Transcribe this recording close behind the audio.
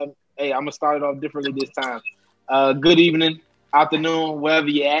Hey, I'm gonna start it off differently this time. Good evening, afternoon, wherever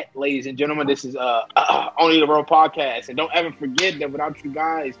you're at, ladies and gentlemen. This is Only the Real Podcast, and don't ever forget that without you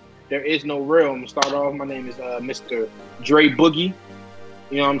guys, there is no real. I'm gonna start off. My name is Mr. Dre Boogie.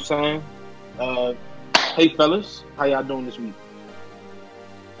 You know what I'm saying? Hey fellas, how y'all doing this week?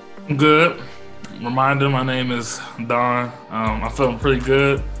 I'm good. Reminder, my name is Don. I'm feeling pretty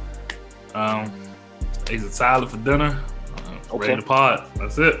good. Ate a salad for dinner. Ready to pod.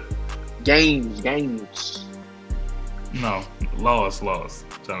 That's it. Games. No, lost.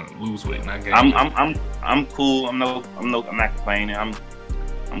 Trying to lose weight, not gain. I'm cool. I'm not complaining.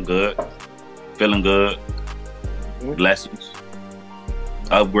 I'm good. Feeling good. Mm-hmm. Blessings.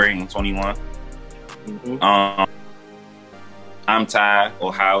 Upgrading 21. Mm-hmm. I'm tired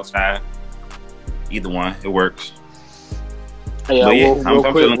or how tired. Either one, it works. Hey, but yeah, I'm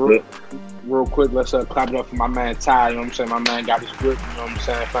feeling good. Real quick, let's clap it up for my man Ty. You know what I'm saying? My man got his grip. You know what I'm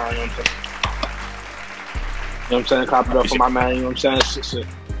saying? Fine, you know what I'm saying? You know what I'm saying? Clap it up for my man. You know what I'm saying?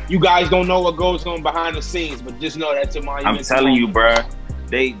 You guys don't know what goes on behind the scenes, but just know that's a monument. I'm telling you, bruh.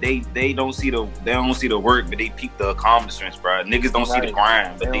 They don't see the work, but they peep the accomplishments, bruh. Niggas don't see the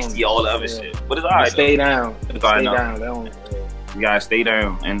grind, but they see all the other shit. But it's alright. Stay down. Stay down. You gotta stay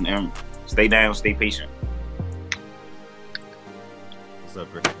down and stay down. Stay patient. What's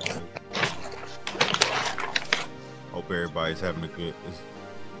up, Rick? Hope everybody's having a good.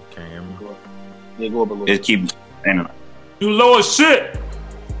 Can you hear me? Yeah, go up a little. Just keep. You low as shit.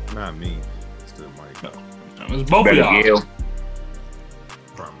 Not me. It's the mic. It's both of y'all. Yell.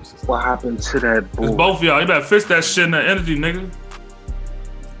 Promises. What happened to that boy? It's both of y'all. You better fix that shit in the energy, nigga.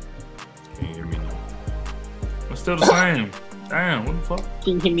 Can you hear me now? It's still the same. Damn, what the fuck?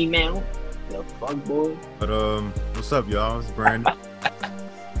 Can you hear me now? The fuck, boy. But what's up, y'all? It's Brandon.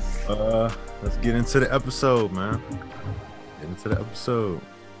 Let's get into the episode, man. Get into the episode.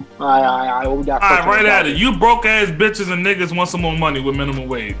 All right. What we got? All right, right at it. You broke ass bitches and niggas want some more money with minimum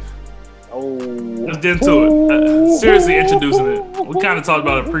wage. Oh. Let's get into it. Seriously introducing it. We kind of talked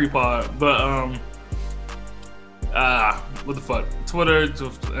about it pre-pod, but what the fuck? Twitter,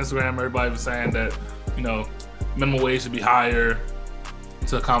 Instagram, everybody was saying that, you know, minimum wage should be higher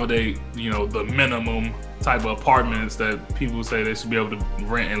to accommodate, you know, the minimum type of apartments that people say they should be able to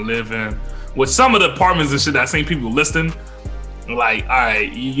rent and live in. With some of the apartments and shit that I seen people listing, like, all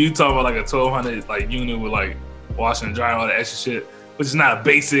right, you talking about like a 1,200 like unit with like washing and drying, all that extra shit, which is not a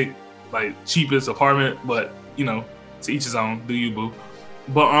basic like cheapest apartment, but you know, to each his own. Do you, boo?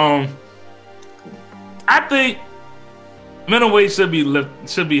 But I think minimum wage should be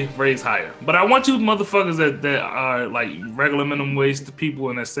raised higher. But I want you motherfuckers that are like regular minimum wage to people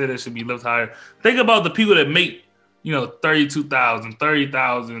and that say that should be lifted higher. Think about the people that make, you know, 32,000,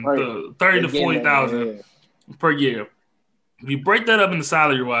 30,000, Right. 30 to 40,000 per year. If you break that up into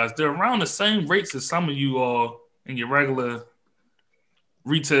salary wise, they're around the same rates as some of you all in your regular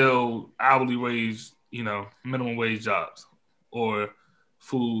retail hourly wage, you know, minimum wage jobs or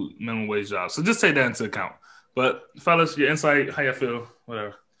food minimum wage jobs. So just take that into account. But fellas, your insight, how you feel?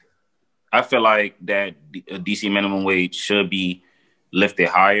 Whatever. I feel like that DC minimum wage should be lifted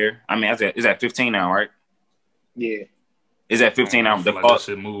higher. I mean, is that 15 now, right? Yeah. Is that 15 now? The cost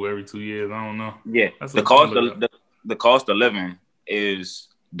should move every 2 years. I don't know. Yeah, the cost of living is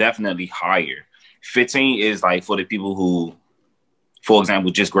definitely higher. 15 is like for the people who, for example,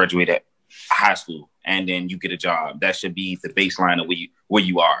 just graduated high school and then you get a job. That should be the baseline of where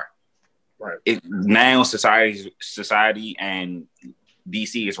you are. Right. Now society and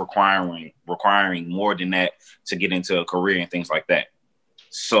DC is requiring more than that to get into a career and things like that.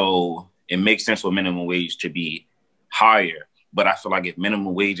 So it makes sense for minimum wage to be higher. But I feel like if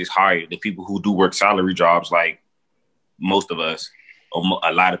minimum wage is higher, the people who do work salary jobs, like most of us or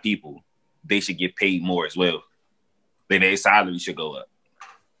a lot of people, they should get paid more as well. Their salary should go up.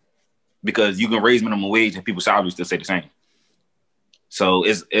 Because you can raise minimum wage and people's salaries still stay the same. So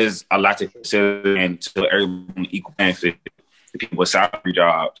it's a lot to consider, and to everyone equal benefit. The people with salary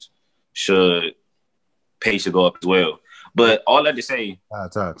jobs pay should go up as well. But all that to say,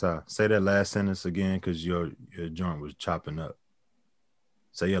 Ty. Say that last sentence again, because your joint was chopping up.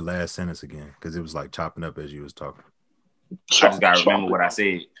 Say your last sentence again, because it was like chopping up as you was talking. I just gotta remember what I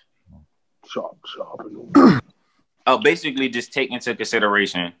said. Chop. Basically, just take into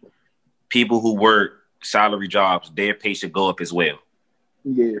consideration people who work salary jobs, their pay should go up as well.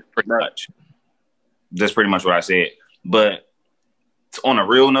 Yeah, pretty much. That's pretty much what I said. But on a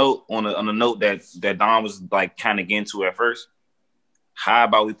real note, on a note that Don was like kind of getting to at first, how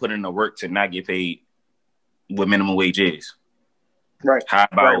about we put in the work to not get paid what minimum wage is? Right. How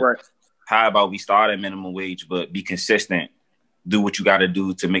about we start at minimum wage but be consistent do what you got to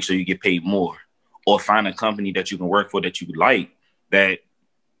do to make sure you get paid more, or find a company that you can work for that you like, that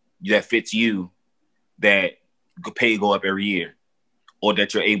fits you, that pay go up every year, or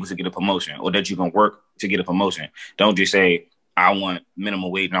that you're able to get a promotion, or that you can work to get a promotion. Don't just say, I want minimum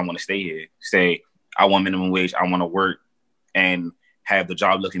wage and I want to stay here. Say, I want minimum wage, I want to work and have the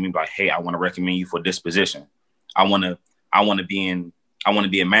job look at me like, hey, I want to recommend you for this position. I want to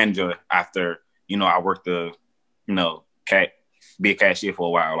be a manager after, I worked be a cashier for a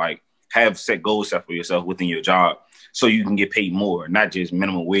while. Like, have set goals set for yourself within your job so you can get paid more, not just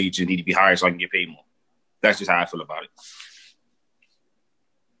minimum wage. You need to be higher so I can get paid more. That's just how I feel about it.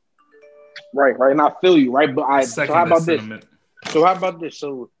 Right. And I feel you, right? But so how about this?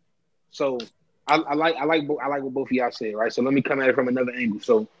 So I like what both of y'all said, right? So let me come at it from another angle.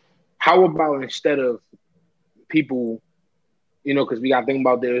 So how about instead of people, because we got to think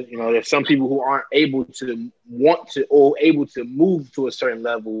about there's some people who aren't able to want to or able to move to a certain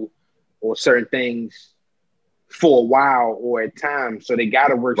level or certain things for a while or at times. So they got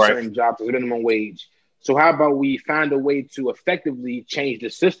to work certain jobs as minimum wage. So how about we find a way to effectively change the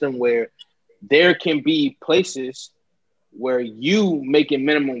system where there can be places where you making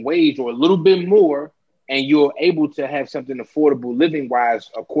minimum wage or a little bit more and you're able to have something affordable living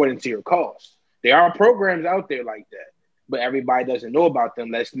wise according to your costs. There are programs out there like that, but everybody doesn't know about them.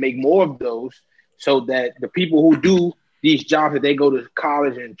 Let's make more of those so that the people who do these jobs that they go to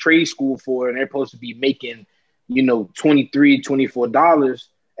college and trade school for, and they're supposed to be making, $23, $24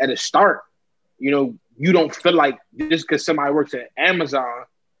 at a start, you don't feel like just because somebody works at Amazon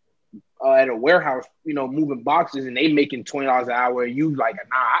at a warehouse, moving boxes and they making $20 an hour, and you like,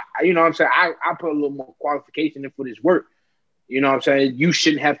 nah, you know what I'm saying? I put a little more qualification in for this work. You know what I'm saying? You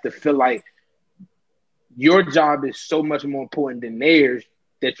shouldn't have to feel like your job is so much more important than theirs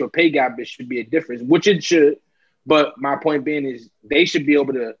that your pay gap should be a difference, which it should. But my point being is they should be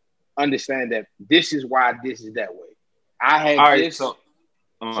able to understand that this is why this is that way. I have this. So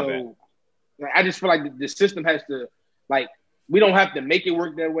I just feel like the system has to, like, we don't have to make it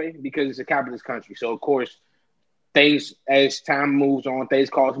work that way because it's a capitalist country. So, of course, things, as time moves on, things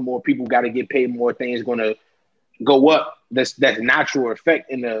cost more, people got to get paid more, things going to go up. That's natural effect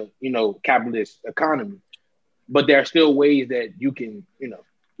in the, capitalist economy. But there are still ways that you can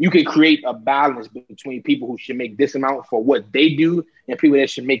create a balance between people who should make this amount for what they do and people that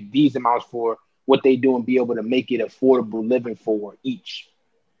should make these amounts for what they do and be able to make it affordable living for each.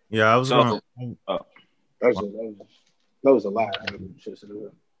 Yeah, I was going to... That was a lot.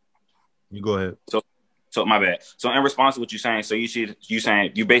 You go ahead. So my bad. So in response to what you're saying, so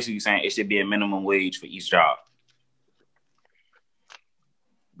you basically saying it should be a minimum wage for each job.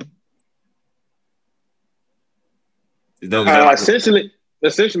 Essentially,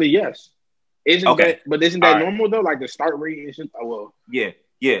 yes. Isn't that normal though? Like the start rate is just,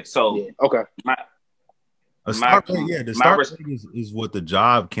 Yeah. So okay. The start rate is what the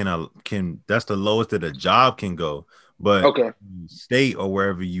job can. That's the lowest that a job can go. But state or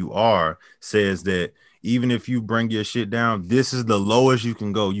wherever you are says that even if you bring your shit down, this is the lowest you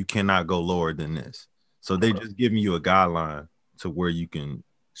can go. You cannot go lower than this. So they just giving you a guideline to where you can.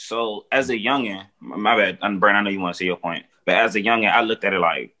 So as a youngin, my bad, Brent, I know you want to say your point, but as a youngin, I looked at it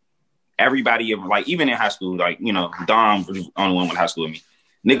like everybody, like even in high school, like, Dom was the only one with high school with me.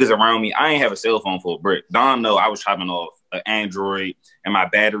 Niggas around me, I ain't have a cell phone for a brick. Dom know I was chopping off an Android and my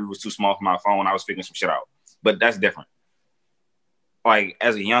battery was too small for my phone. I was figuring some shit out. But that's different. Like,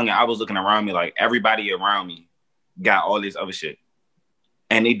 as a youngin', I was looking around me like everybody around me got all this other shit.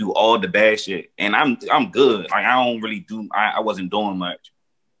 And they do all the bad shit. And I'm good. Like, I don't really I wasn't doing much.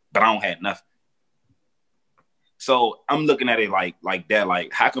 But I don't have nothing. So I'm looking at it like that.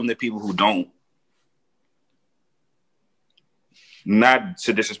 Like, how come the people who don't, not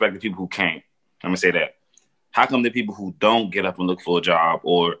to disrespect the people who can't, I'm going to say that. How come the people who don't get up and look for a job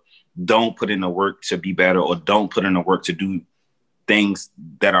or don't put in the work to be better or don't put in the work to do things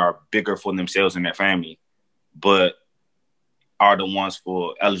that are bigger for themselves and their family, but are the ones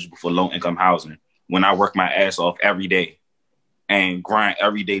eligible for low-income housing when I work my ass off every day and grind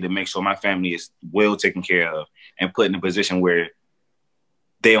every day to make sure my family is well taken care of and put in a position where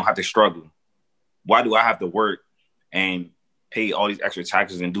they don't have to struggle? Why do I have to work and pay all these extra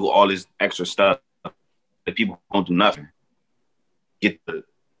taxes and do all this extra stuff that people don't do nothing? Get the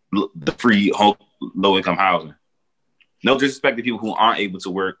free low-income housing. No disrespect to people who aren't able to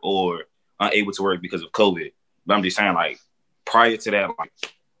work or unable to work because of COVID. But I'm just saying, like, prior to that, like,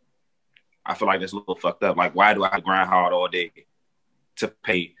 I feel like that's a little fucked up. Like, why do I have to grind hard all day to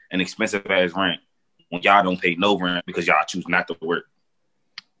pay an expensive ass rent when y'all don't pay no rent because y'all choose not to work?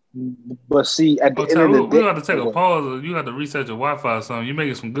 But see, at the end of the day, we got to take a pause. You got to reset your Wi-Fi or something. You're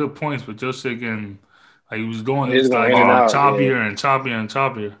making some good points, but your shit getting like it was going choppier and choppier and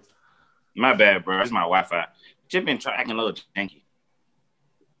choppier. My bad, bro. It's my Wi-Fi. Just been tracking a little janky.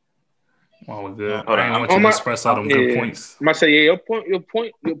 Oh, good. I ain't want you to express all them good points. I say, your point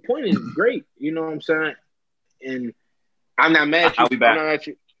is great. You know what I'm saying? And I'm not mad at you. I'll be back.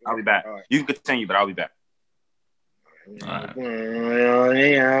 I'll be back. Right. You can continue, but I'll be back. All right.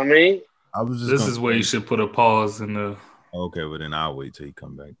 I mean, this is where you should put a pause in the. Okay, well then I'll wait till you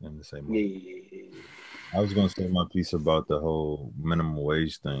come back in the same moment. Yeah. I was gonna say my piece about the whole minimum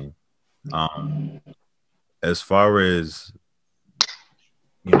wage thing. As far as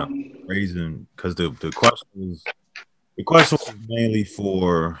raising, because the question was mainly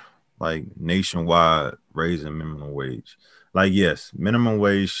for like nationwide raising minimum wage. Like, yes, minimum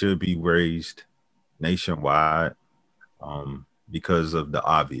wage should be raised nationwide because of the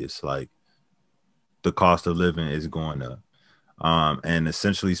obvious, like the cost of living is going up. And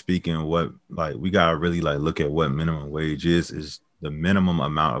essentially speaking, what like we gotta really like look at what minimum wage is the minimum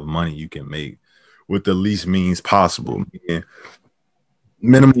amount of money you can make with the least means possible. And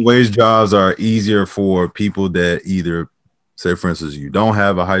minimum wage jobs are easier for people that either, say for instance, you don't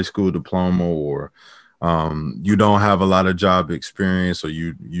have a high school diploma, or you don't have a lot of job experience, or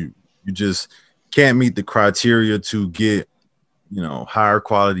you just can't meet the criteria to get higher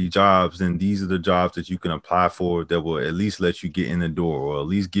quality jobs. Then these are the jobs that you can apply for that will at least let you get in the door, or at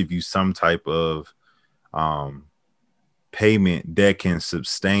least give you some type of payment that can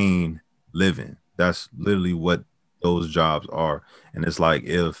sustain living. That's literally what those jobs are. And it's like,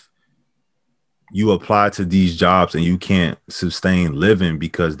 if you apply to these jobs and you can't sustain living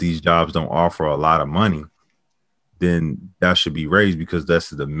because these jobs don't offer a lot of money, then that should be raised, because that's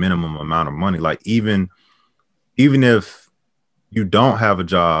the minimum amount of money. Like even if you don't have a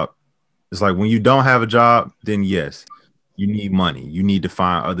job, it's like when you don't have a job, then yes, you need money. You need to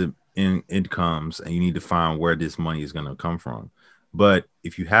find other incomes, and you need to find where this money is going to come from. But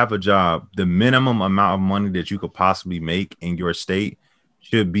if you have a job, the minimum amount of money that you could possibly make in your state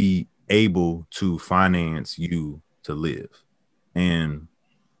should be able to finance you to live. And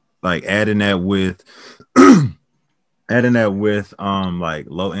like adding that with like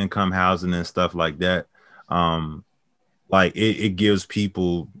low income housing and stuff like that, like it gives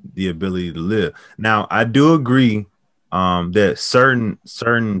people the ability to live. Now, I do agree that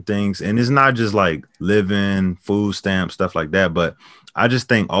certain things, and it's not just like living, food stamps, stuff like that, but I just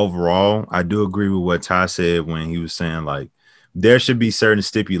think overall, I do agree with what Ty said when he was saying like there should be certain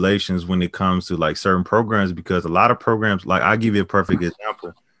stipulations when it comes to like certain programs, because a lot of programs, like I'll give you a perfect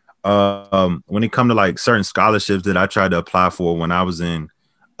example. When it comes to like certain scholarships that I tried to apply for when I was in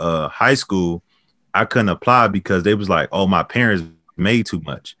high school, I couldn't apply because they was like, oh, my parents made too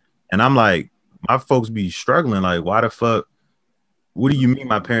much. And I'm like, my folks be struggling. Like, why the fuck? What do you mean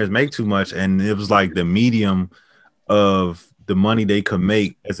my parents make too much? And it was like the medium of the money they could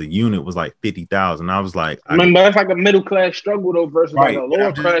make as a unit was like $50,000. I was like, I mean, but that's like a middle class struggle though versus like a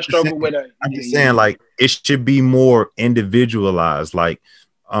lower class struggle with a. I'm just saying, like, it should be more individualized. Like,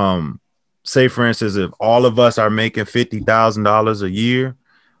 say for instance, if all of us are making $50,000 a year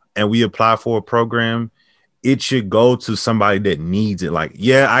and we apply for a program, it should go to somebody that needs it. Like,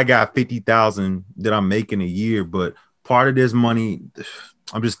 yeah, I got 50,000 that I'm making a year, but part of this money,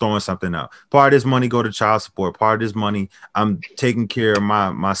 I'm just throwing something out. Part of this money go to child support. Part of this money, I'm taking care of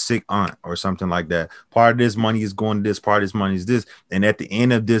my sick aunt or something like that. Part of this money is going to this. Part of this money is this. And at the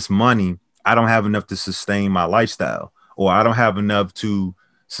end of this money, I don't have enough to sustain my lifestyle, or I don't have enough to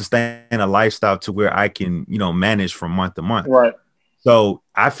sustain a lifestyle to where I can, manage from month to month. Right. So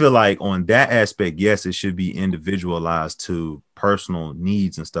I feel like on that aspect, yes, it should be individualized to personal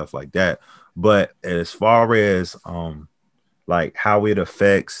needs and stuff like that. But as far as like how it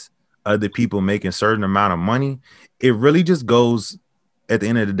affects other people making a certain amount of money, it really just goes at the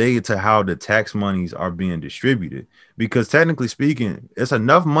end of the day to how the tax monies are being distributed. Because technically speaking, it's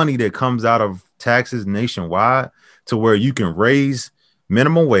enough money that comes out of taxes nationwide to where you can raise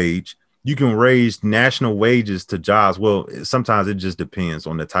minimum wage. You can raise national wages to jobs. Well, sometimes it just depends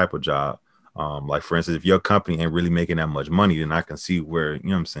on the type of job. Like, for instance, if your company ain't really making that much money, then I can see where, you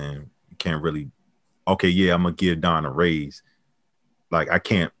know what I'm saying, you can't really, okay, yeah, I'm going to give Don a raise. Like, I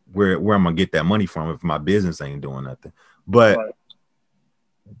can't, where I'm going to get that money from if my business ain't doing nothing. But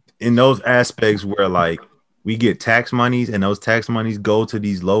in those aspects where, like, we get tax monies and those tax monies go to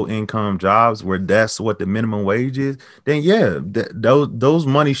these low income jobs where that's what the minimum wage is, then yeah, those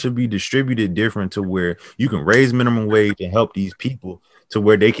money should be distributed different to where you can raise minimum wage and help these people to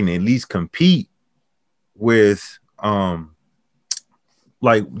where they can at least compete with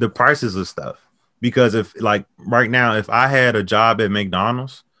like the prices of stuff. Because if like right now, if I had a job at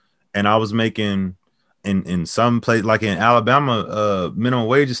McDonald's and I was making in some place like in Alabama, minimum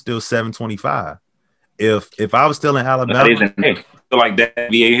wage is still $7.25. If I was still in Alabama, like that VA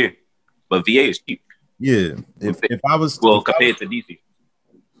here, but VA is cheap. Yeah, if I was compared to DC.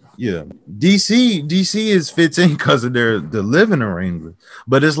 Yeah, DC is fits in because of the living arrangement.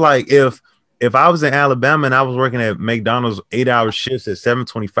 But it's like if I was in Alabama and I was working at McDonald's 8-hour shifts at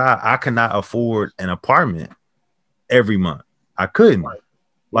 $7.25, I could not afford an apartment every month. I couldn't.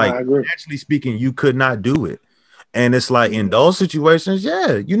 Like, actually speaking, you could not do it. And it's like in those situations,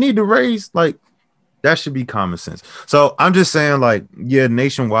 yeah, you need to raise, like, that should be common sense. So I'm just saying, like, yeah,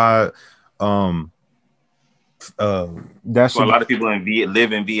 nationwide, that's a lot of people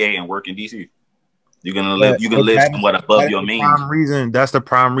live in VA and work in DC. You're gonna live. You can live somewhat above your means. That's the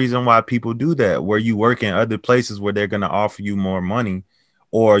prime reason why people do that. Where you work in other places where they're gonna offer you more money,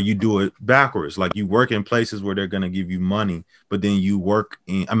 or you do it backwards. Like you work in places where they're gonna give you money, but then you work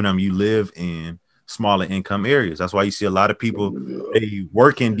in. You live in smaller income areas. That's why you see a lot of people. They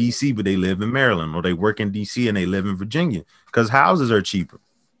work in DC, but they live in Maryland, or they work in DC and they live in Virginia because houses are cheaper.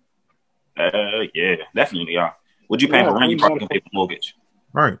 Yeah, definitely are. Would you pay for rent? You probably can pay for mortgage.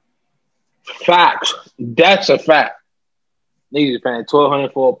 Right. Facts. That's a fact. Niggas is paying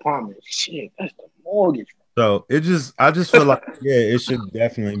 $1,200 for an apartment. Shit, that's the mortgage. So I just feel like it should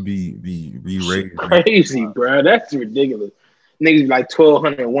definitely be raised. Crazy, bro. That's ridiculous. Niggas like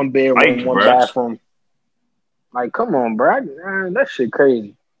 $1,200, one bedroom, one bathroom. Like, come on, bro. That shit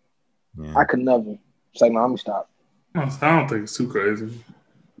crazy. Yeah. I could never. It's like, no, I'm gonna stop. I don't think it's too crazy.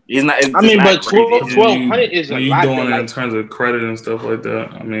 It's not. But $1,200 is a lot. You doing it in terms of credit and stuff like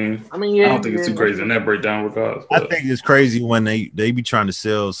that. I mean, yeah, I don't think it's too crazy in that breakdown regardless. I think it's crazy when they be trying to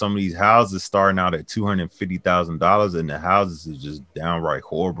sell some of these houses starting out at $250,000, and the houses is just downright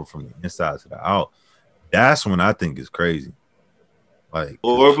horrible from the inside to the out. That's when I think it's crazy. Like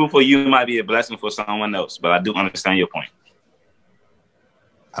horrible for you might be a blessing for someone else, but I do understand your point.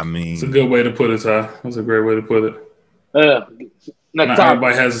 I mean, it's a good way to put it, Ty. That's a great way to put it. Not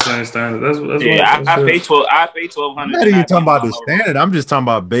everybody has the same standard. I pay $1,200. I'm not even talking about the standard. I'm just talking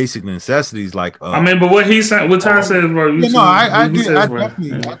about basic necessities. Like, but what he's saying, what Ty says, bro. I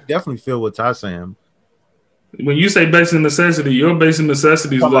definitely feel what Ty's saying. When you say basic necessity, your basic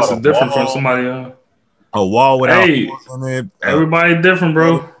necessities list is different from somebody else. A wall without on it. Everybody different,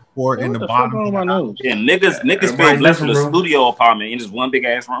 bro. Or in the bottom. Yeah, niggas feel blessed with a studio apartment in just one big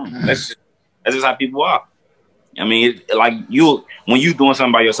ass room. That's just how people are. I mean, when you doing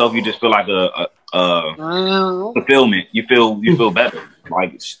something by yourself, you just feel like a fulfillment. You feel better.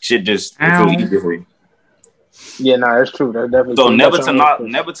 Like shit just feel easy for you. Yeah, that's true. That's definitely so never to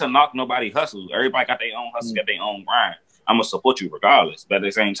knock nobody hustle. Everybody got their own hustle, got their own grind. I'm gonna support you regardless. But at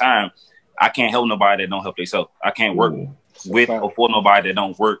the same time, I can't help nobody that don't help themselves. I can't work with or for nobody that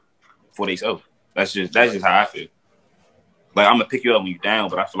don't work for themselves. That's just how I feel. Like I'm gonna pick you up when you're down,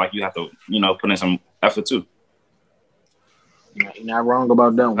 but I feel like you have to, put in some effort too. You're not wrong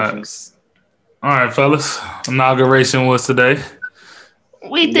about that one. All right, fellas. Inauguration was today.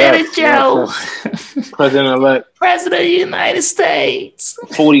 We did it, Joe. President-elect. President of the United States.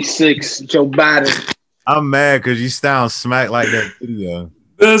 46, Joe Biden. I'm mad because you sound smack like that video.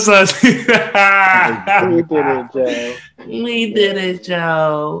 We did it,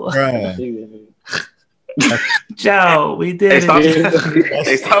 Joe. Right. Joe, we did it.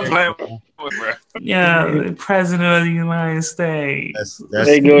 They stop playing. Yeah, the President of the United States.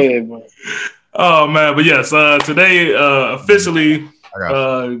 They go ahead, man. Oh man, but yes, today officially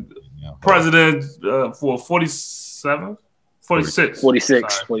president for 46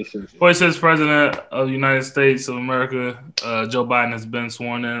 president of the United States of America. Joe Biden has been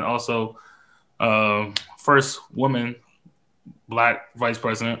sworn in. Also, first woman black vice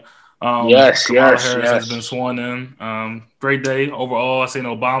president. Kamala Harris has been sworn in. Great day overall. I seen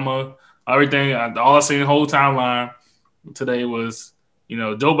Obama. Everything, all I seen the whole timeline today was,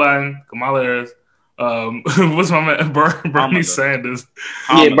 Joe Biden, Kamala Harris, what's my man, Bernie Sanders.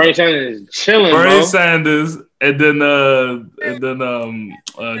 Yeah, Bernie Sanders is chilling, Bernie Sanders, and then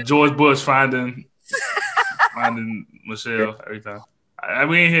George Bush finding Michelle every time.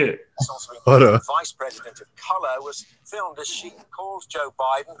 We ain't hit. Vice President of Color was filmed as she calls Joe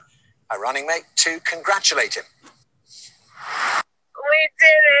Biden a running mate to congratulate him. We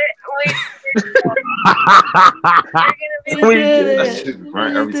did it. We did it.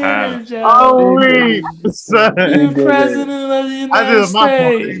 Right every time. Oh, wait. The President of the United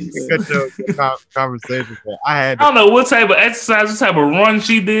States. Conversation. I don't know what type of exercise, what type of run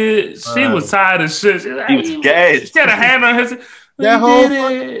she did. She was tired of shit. She was gassed. She had a hand on his.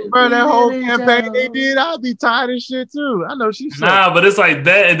 That whole campaign they did, I'll be tired of shit too. I know she's but it's like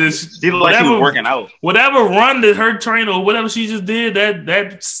that. She looked like she was working out. Whatever run that her trainer or whatever she just did,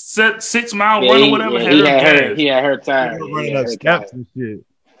 that 6 mile run or whatever. He had her tired. Running up steps and shit.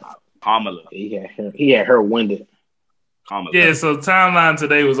 Kamala. He had her winded. Yeah, so timeline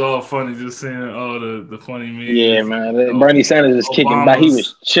today was all funny, just seeing all the funny memes. Yeah, man. Bernie Sanders is kicking back. He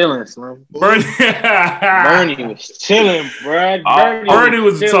was chilling, son. Bernie was chilling, bro. Bernie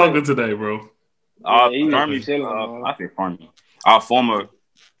was talking today, bro. I think Bernie. Our former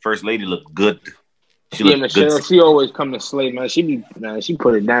first lady looked good. Michelle, she always come to slay, man. She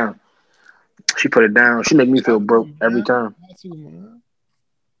put it down. She put it down. She make me feel broke every time.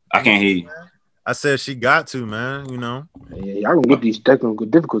 I can't hear you. I said she got to, man, you know. Yeah, y'all gonna get these technical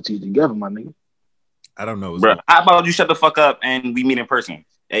difficulties together, my nigga. I don't know. Bro, how about you shut the fuck up and we meet in person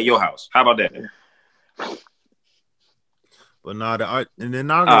at your house? How about that? But no, the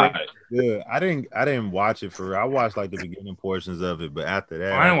inauguration, good. I didn't watch it for real. I watched like the beginning portions of it, but after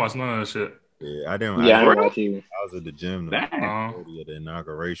that, I didn't watch none of that shit. Yeah, I didn't. Yeah, I didn't watch it. I was at the gym at the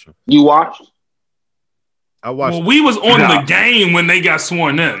inauguration. You watched? I watched. Well, we was on the game when they got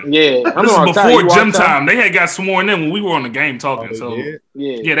sworn in. Yeah, this is before gym time. They had got sworn in when we were on the game talking.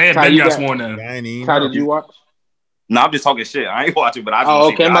 Yeah, they had been got sworn in. How did you watch? No, I'm just talking shit. I ain't watching, but I.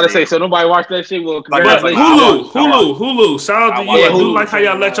 Okay. I'm about to say. So nobody watched that shit. Well, Hulu. Shout out to you. I do like how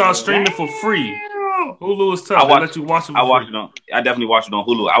y'all let y'all stream it for free. Hulu is tough. They let you watch it. I definitely watched it on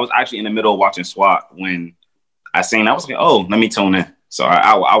Hulu. I was actually in the middle of watching SWAT when I seen. I was like, oh, let me tune in. So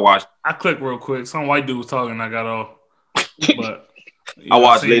I watched. I clicked real quick. Some white dude was talking. And I got off. But I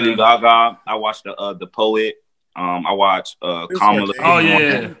watched Lady Gaga. I watched the Poet. I watched Kamala. Oh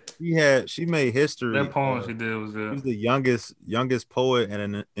yeah. She made history. That poem she did was good. She's the youngest poet in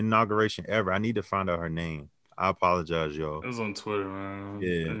an inauguration ever. I need to find out her name. I apologize, y'all. It was on Twitter, man. Yeah.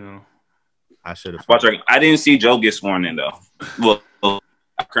 You know. I should have. I didn't see Joe get sworn in though. Well, our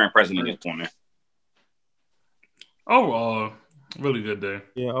current president get sworn in. Overall, really good day.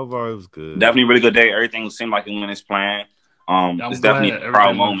 Yeah, overall it was good. Definitely really good day. Everything seemed like it went as planned. It's definitely a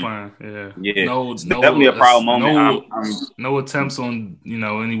proud moment. Yeah. No, definitely a proud moment. No attempts on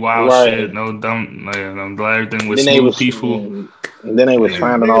any wild shit. No dumb. I'm glad everything was smooth, peaceful. And then they was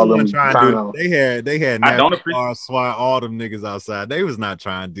finding all them. They had. I don't appreciate SWAT all them niggas outside. They was not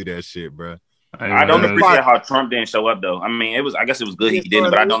trying to do that shit, bro. I don't appreciate how Trump didn't show up though. I mean, I guess it was good he didn't,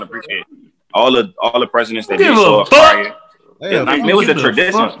 but I don't appreciate all the presidents that did show up prior. It was a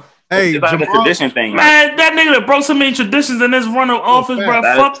tradition. Hey, it's like a tradition thing. Man, that nigga that broke so many traditions in this run of office, bro.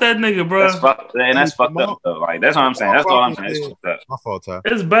 Fuck that nigga, bro. That's fucked up, though. Like, that's what I'm saying. That's all I'm saying. It's fucked up. My fault, Ty.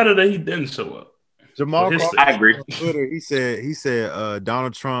 It's better that he didn't show up. Jamal, I agree. On Twitter, he said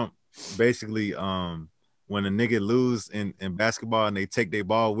Donald Trump basically, when a nigga lose in basketball and they take their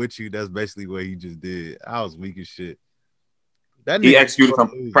ball with you, that's basically what he just did. I was weak as shit. He executed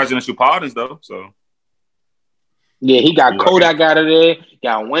some presidential pardons, though, so. Yeah, he got Kodak out of there,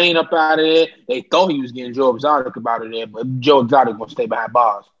 got Wayne up out of there. They thought he was getting Joe Exotic up out of there, but Joe Exotic gonna stay behind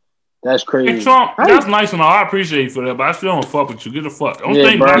bars. That's crazy. Hey, Trump, that's nice and all. I appreciate you for that, but I still don't fuck with you. Get the fuck. Don't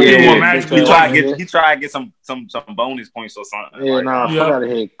think black people are magically. He tried to get some bonus points or something. Yeah, fuck out of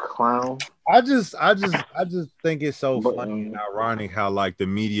here, clown. I just think it's so funny and ironic how like the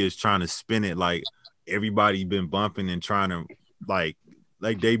media is trying to spin it like everybody been bumping and trying to like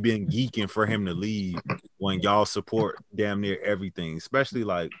they been geeking for him to leave when y'all support damn near everything, especially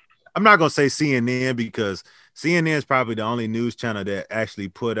like I'm not gonna say CNN because CNN is probably the only news channel that actually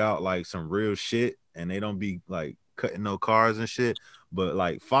put out like some real shit and they don't be like cutting no cars and shit. But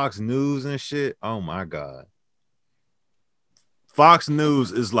like Fox News and shit, oh my god, Fox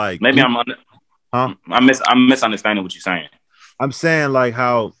News is like maybe I'm misunderstanding what you're saying. I'm saying like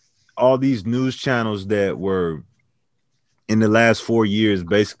how all these news channels that were in the last 4 years,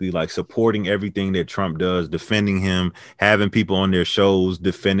 basically like supporting everything that Trump does, defending him, having people on their shows,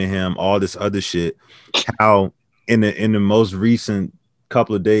 defending him, all this other shit. How in the most recent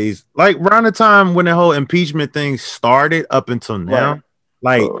couple of days, like around the time when the whole impeachment thing started up until now,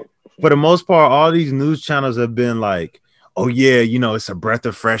 like for the most part, all these news channels have been like, oh yeah, it's a breath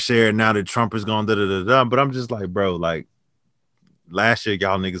of fresh air now that Trump is going da. But I'm just like, bro, like, last year,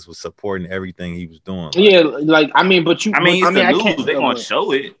 y'all niggas was supporting everything he was doing. Like I mean, but you. I mean, it's the news. They're gonna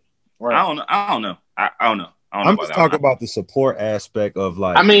show it. Right. I don't know. I'm just talking about the support aspect of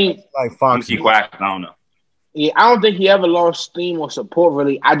like. I mean, like Fox. I don't know. Yeah, I don't think he ever lost steam or support.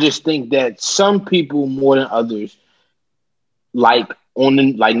 Really, I just think that some people more than others, like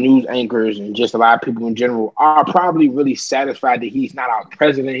news anchors and just a lot of people in general, are probably really satisfied that he's not our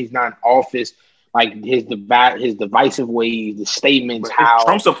president. He's not in office. like his divisive ways, the statements, how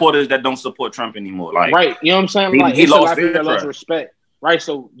Trump supporters that don't support Trump anymore, like right, you know what I'm saying? He Like lost it's a lot of their people that lost trust. respect, right?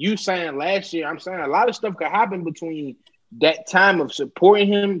 So you saying last year, I'm saying a lot of stuff could happen between that time of supporting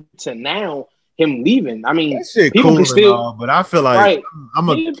him to now him leaving. I mean, that shit people cool can still, all, but I feel like right? I'm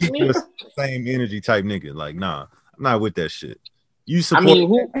a keep the same energy type nigga. Like, nah, I'm not with that shit. You supported.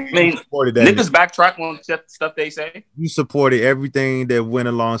 Supported that niggas backtrack on stuff they say. You supported everything that went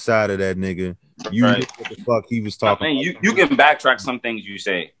alongside of that nigga. You knew what the fuck he was talking. You can backtrack some things you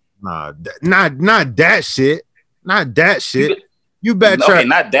say. Nah, not that shit. Not that shit. You backtrack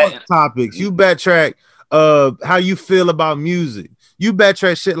not that topics. You backtrack how you feel about music. You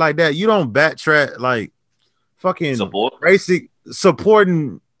backtrack shit like that. You don't backtrack like fucking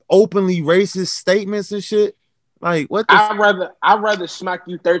supporting openly racist statements and shit. Like what? I'd rather smack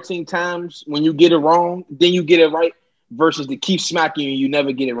you 13 times when you get it wrong than you get it right, versus to keep smacking you and you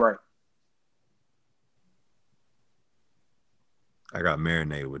never get it right. I got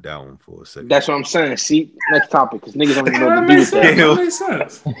marinated with that one for a second. That's what I'm saying. See, next topic, because niggas don't even know what to do with that. That makes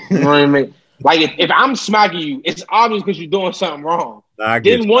sense. You know what I mean? Like if I'm smacking you, it's obvious because you're doing something wrong.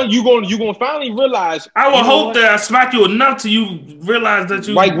 Then you gonna finally realize. I will hope that I smack you enough till you realize that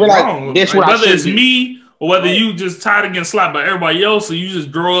you wrong. That's what whether it's me or whether you just tired of getting slapped by everybody else, so you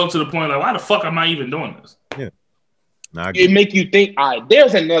just grow up to the point like, why the fuck am I even doing this? Yeah. It make you think, all right,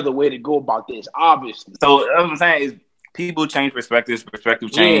 there's another way to go about this, obviously. So what I'm saying is people change perspective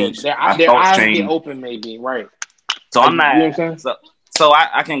change. Yeah, their eyes get open, maybe, right. So I'm not, you know what I'm saying? So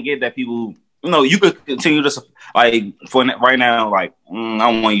I can get that people, you could continue to, like, for right now, like, I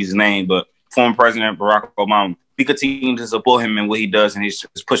don't want to use his name, but former President Barack Obama, we continue to support him in what he does and his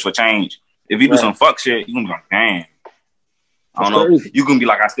push for change. If you do some fuck shit, you're going to be like, damn. I don't know. You're going to be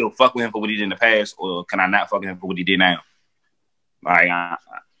like, I still fuck with him for what he did in the past, or can I not fuck with him for what he did now? Like,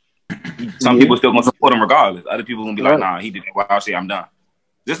 some people still going to support him regardless. Other people going to be like, nah, he did that wild shit, I'm done.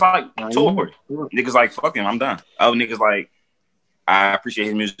 Just like Tory. Niggas like, fuck him, I'm done. Other niggas like, I appreciate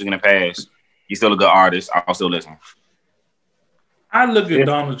his music in the past. He's still a good artist. I'll still listen. I look at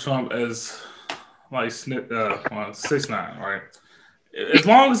Donald Trump as like 6ix9ine, right? As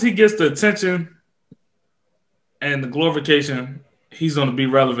long as he gets the attention and the glorification, he's going to be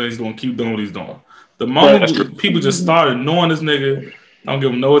relevant. He's going to keep doing what he's doing. The moment people just start ignoring this nigga, don't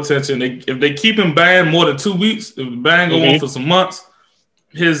give him no attention. If they keep him banned more than 2 weeks, if the ban go on for some months,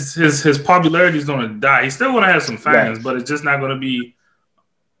 his popularity is going to die. He's still going to have some fans, but it's just not going to be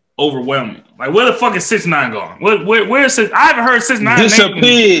overwhelming. Like, where the fuck is 6ix9ine gone? Where is 6ix9ine? I haven't heard 6ix9ine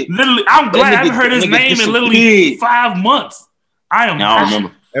disappeared. Literally, I'm glad I haven't heard his name in literally 5 months. I don't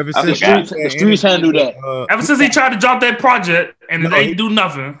remember. Ever since the streets handle that. Ever since he tried to drop that project and they ain't do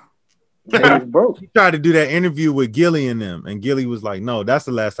nothing. He tried to do that interview with Gilly and them, and Gilly was like, "No, that's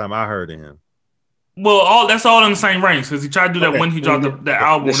the last time I heard of him." Well, that's all in the same range because he tried to do that when he dropped the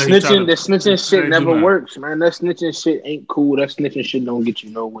album. The snitching shit never works, man. That snitching shit ain't cool. That snitching shit don't get you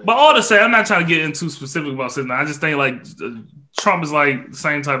nowhere. But all to say, I'm not trying to get into specific about 6ix9ine. I just think like Trump is like the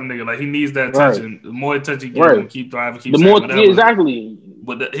same type of nigga. Like he needs that attention. Right. The more attention he gets, keep thriving. Keep the more exactly.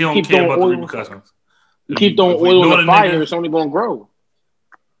 But he don't care about the repercussions. You keep throwing oil in the fire, it's only gonna grow.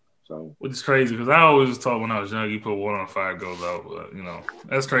 So, which is crazy because I always was taught when I was younger, you put water on fire, it goes out. But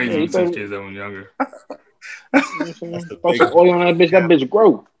that's crazy. You teach kids that when younger. Oil on that bitch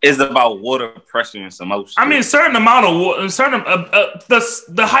grow. It's about water pressure and some motion. I mean, a certain amount of water,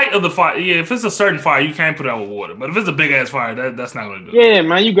 the height of the fire. Yeah, if it's a certain fire, you can't put out with water. But if it's a big ass fire, that's not gonna do it. Yeah,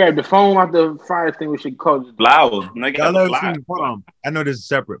 man, you grab the foam out the fire extinguisher, cause flower. Y'all ever seen? Hold on, I know this is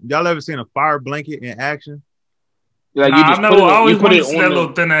separate. Y'all ever seen a fire blanket in action? Like I always wanted to see that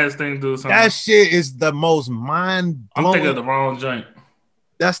little thin ass thing do something. That shit is the most mind blowing. I'm thinking of the wrong joint.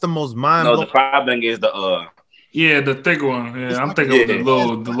 That's the most mind blowing. No, the fire blanket is the Yeah, the thick one. Yeah, I'm thinking of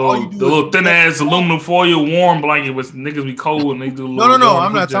the little thin ass aluminum foil warm blanket with niggas be cold and they do. No.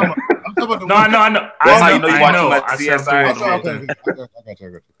 I'm not talking about. I'm talking about the I know. I CSI.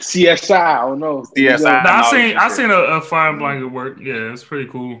 CSI. Oh no. CSI. I seen a fire blanket work. Yeah, it's pretty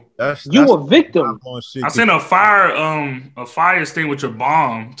cool. That's a victim. I seen a fire extinguisher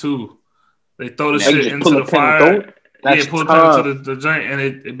bomb too. They throw the shit into the fire. Pull it into the joint, and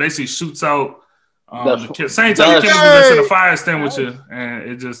it basically shoots out. The same type of chemical that's in a fire extinguisher,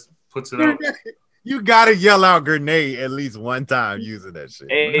 and it just puts it out. You gotta yell out grenade at least one time using that shit.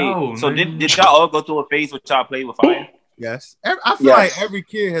 Hey, so did y'all all go through a phase where y'all played with fire? Yes, I feel like every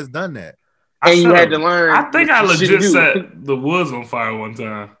kid has done that. And you had to learn. I think I legit set the woods on fire one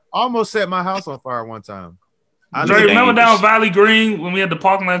time. Almost set my house on fire one time. Remember down Valley Green when we had the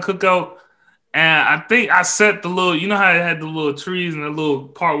Parkland cookout? And I think I set the little, you know how it had the little trees and the little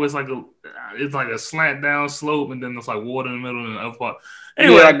part was like it's like a slant down slope, and then it's like water in the middle and the other part.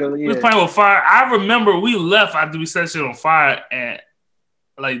 Anyway, we was playing with fire. I remember we left after we set shit on fire, and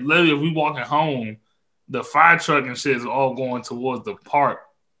like literally, if we walking home, the fire truck and shit is all going towards the park.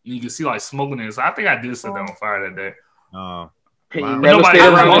 And you can see like smoking in it. So I think I did set that on fire that day. How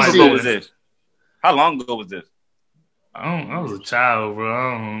long ago was this? How long ago was this? I was a child, bro.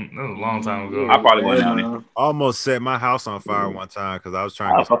 That was a long time ago. I probably wasn't on it. I almost set my house on fire one time because I was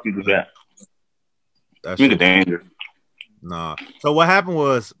trying to. Fuck you do that. That's nigga danger. Nah. So what happened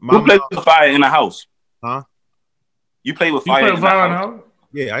was you played with fire in the house, huh? You played with fire, in the house?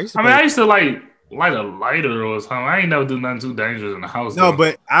 Yeah, I used to. I used to like light a lighter or something. I ain't never do nothing too dangerous in the house. No,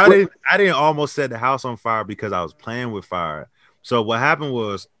 but I didn't almost set the house on fire because I was playing with fire. So what happened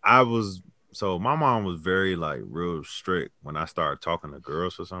was my mom was very like real strict when I started talking to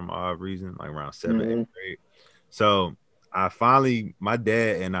girls for some odd reason, like around 7th, 8th grade. So my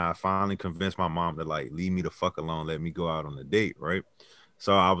dad and I finally convinced my mom to like leave me the fuck alone, let me go out on a date, right?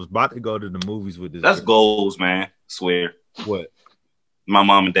 So I was about to go to the movies with this. That's girl. Goals, man. Swear. What? My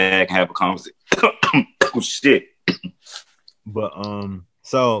mom and dad can have a conversation. Oh shit. But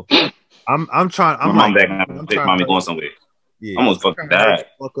so I'm trying. My mom and dad can have a mommy going somewhere. Yeah, almost fucking died.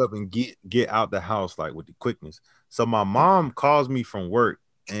 Fuck up and get out the house like with the quickness. So my mom calls me from work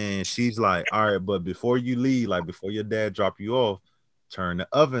and she's like, "All right, but before you leave, like before your dad drop you off, turn the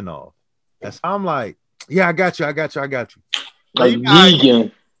oven off." And so I'm like, "Yeah, I got you. Like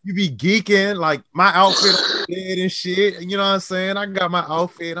geeking. You be geeking like my outfit on bed and shit. You know what I'm saying? I got my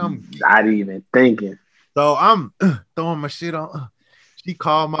outfit. I'm not even thinking. So I'm throwing my shit on. She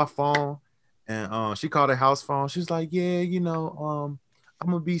called my phone. And she called her house phone. She's like, "Yeah, I'm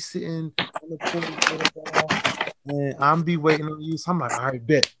gonna be sitting on the porch and I'm be waiting on you." So I'm like, "All right,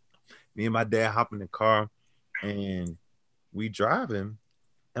 bet." Me and my dad hop in the car and we driving.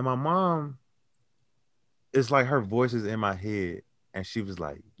 And my mom, it's like her voice is in my head, and she was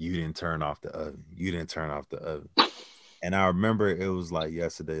like, "You didn't turn off the oven. You didn't turn off the oven." And I remember it was like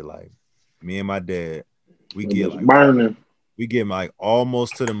yesterday. Like me and my dad, we get like burning. We get like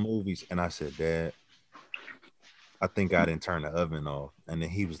almost to the movies, and I said, "Dad, I think I didn't turn the oven off." And then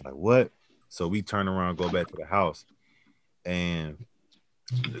he was like, "What?" So we turn around, go back to the house, and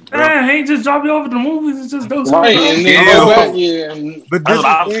man, he ain't just drop you over to the movies. It's just those right. And then go back, yeah. But that's what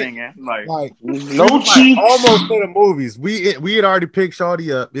I was thinking. Like no cheat. Almost to the movies. We had already picked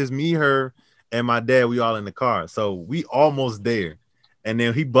Shawty up. It's me, her, and my dad. We all in the car, so we almost there. And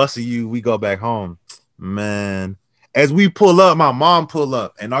then he busted you. We go back home, man. As we pull up, my mom pull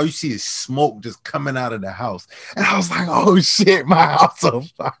up, and all you see is smoke just coming out of the house. And I was like, "Oh shit, my house on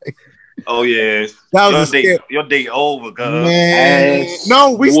fire!" Oh yeah, that was your date over, cuz. Man,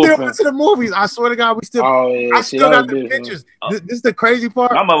 no, we still went to the movies. I swear to God, we still. Oh, yeah. I still got the pictures. This is the crazy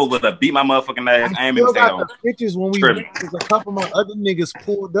part. My mother would have beat my motherfucking ass. I still got the pictures when we went, a couple of my other niggas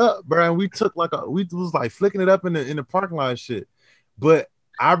pulled up, bro, and we took we was like flicking it up in the parking lot and shit. But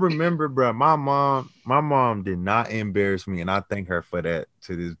I remember, bro, my mom did not embarrass me, and I thank her for that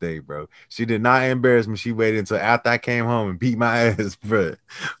to this day, bro. She did not embarrass me. She waited until after I came home and beat my ass, bro.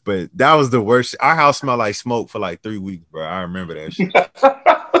 But that was the worst. Our house smelled like smoke for like 3 weeks, bro. I remember that shit.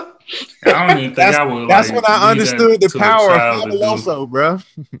 I don't even think I would. That's when I understood the power of Fabuloso, bro.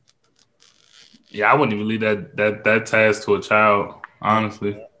 Yeah, I wouldn't even leave that task to a child,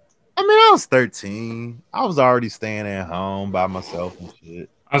 honestly. I mean, I was 13. I was already staying at home by myself and shit.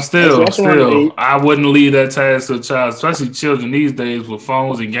 I wouldn't leave that task to a child, especially children these days with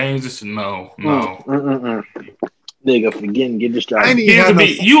phones and games. Just no. Nigga, forgetting, get distracted.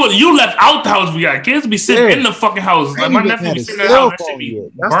 You left out the house. We got kids be sitting in the fucking house. Like my nephew be sitting in the house. That shit be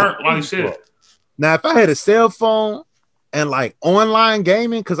burnt like shit. Now, if I had a cell phone and like online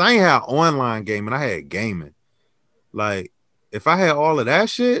gaming, because I ain't had online gaming, I had gaming. Like, if I had all of that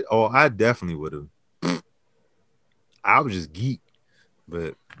shit, I definitely would have. I was just geek,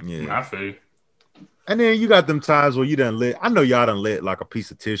 but yeah. I feel you. And then you got them times where you done lit. I know y'all done lit like a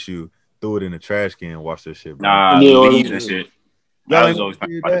piece of tissue, threw it in the trash can, and watch that shit. Bro. Nah, leave that shit. I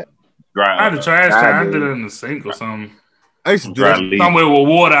had a trash can. I did it in the sink or something. I used to do that somewhere with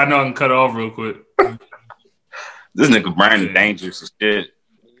water. I know I can cut it off real quick. This nigga Brandon dangerous as shit.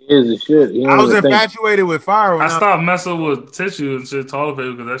 I was infatuated with fire. I stopped messing with tissue and shit, toilet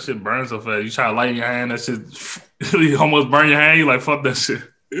paper, because that shit burns so fast. You try to light your hand, that shit you almost burn your hand. You like, fuck that shit.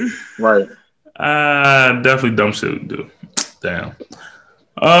 Right. Definitely dumb shit we do. Damn.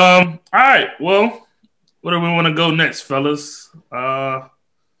 All right. Well, where do we want to go next, fellas? Let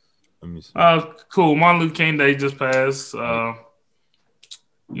me see. Cool. Martin Luther King Day just passed. We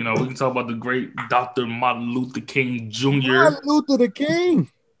can talk about the great Dr. Martin Luther King Jr. Martin Luther the King.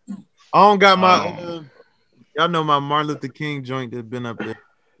 I don't got my. Y'all know my Martin Luther King joint that's been up there.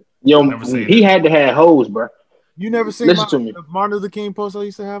 Yo, he had to have hoes, bro. You never seen the Martin Luther King post I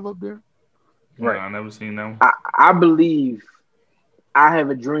used to have up there? Right. No, I never seen them. I believe I Have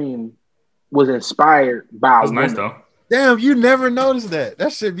a Dream was inspired by That's nice though. Damn, you never noticed that.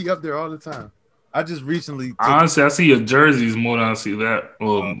 That should be up there all the time. I just recently honestly I see your jerseys more than I see that.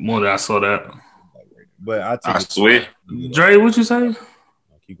 Or more than I saw that. But I swear. Dre, what you say?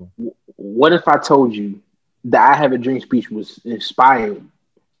 What if I told you that I Have a Dream speech was inspired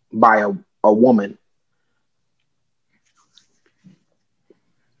by a woman?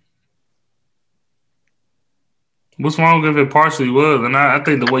 What's wrong if it partially was? And I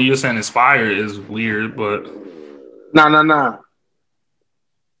think the way you're saying inspired is weird, but No.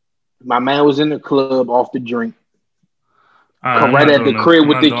 My man was in the club off the drink. Right at the crib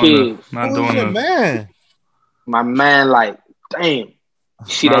with the kids. Not doing that, man. My man, like, damn.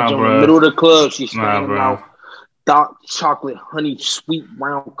 See that joint in the middle of the club. She's standing out. Dark chocolate, honey, sweet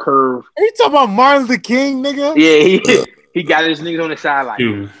round curve. Are you talking about Martin Luther King, nigga? Yeah, he got his niggas on the side like,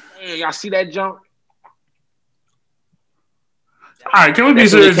 hey, y'all see that junk? All right, can we be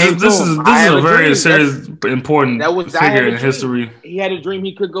serious? This is a very serious, important figure in history. He had a dream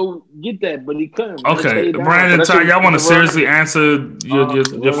he could go get that, but he couldn't. Okay, Brandon, Ty, y'all want to seriously answer your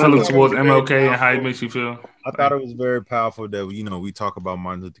feelings towards MLK and how it makes you feel? I thought it was very powerful that we talk about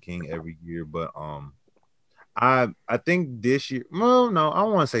Martin Luther King every year, but I think this year, well, no, I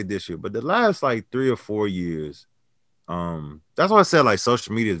don't want to say this year, but the last like 3 or 4 years, that's why I said like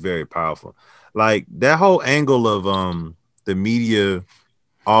social media is very powerful. Like that whole angle of the media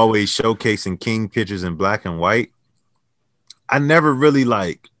always showcasing King pictures in black and white. I never really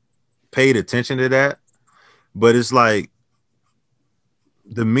like paid attention to that, but it's like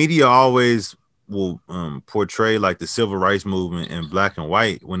the media always will portray like the civil rights movement in black and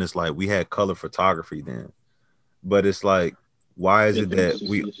white when it's like we had color photography then. But it's like, why is it that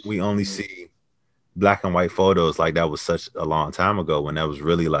we only see black and white photos like that was such a long time ago when that was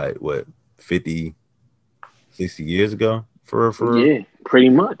really like what 50, 60 years ago? Yeah, pretty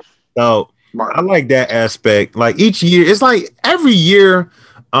much. So I like that aspect. Like each year, it's like every year,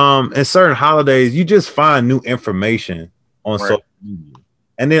 in certain holidays, you just find new information on social media.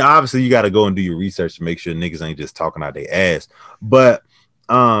 And then obviously you got to go and do your research to make sure niggas ain't just talking out their ass. But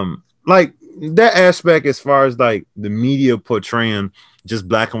like that aspect as far as like the media portraying just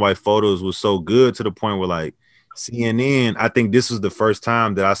black and white photos was so good to the point where like CNN, I think this was the first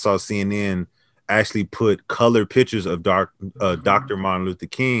time that I saw CNN actually put color pictures of Dr. Martin Luther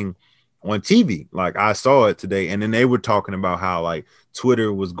King on TV. Like I saw it today, and then they were talking about how like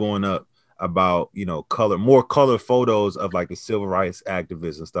Twitter was going up about more color photos of like the civil rights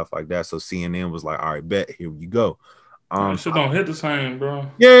activists and stuff like that. So CNN was like, all right, bet, here you go. Shit don't hit the same, bro.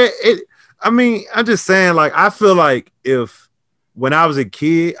 Yeah, I'm just saying, like, I feel like when I was a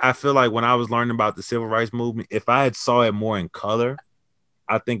kid, I feel like when I was learning about the civil rights movement, if I had saw it more in color,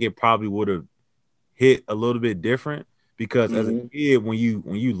 I think it probably would have hit a little bit different. Because as a kid, when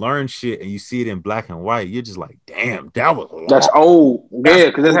you learn shit and you see it in black and white, you're just like, damn, that was long. That's old. Yeah,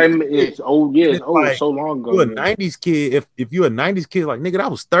 because that's how it's old. Yeah, it's old. Like, so long ago. You're a 90s kid. If you're a 90s kid, like, nigga,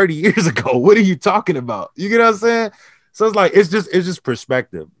 that was 30 years ago. What are you talking about? You get what I'm saying? So it's like it's just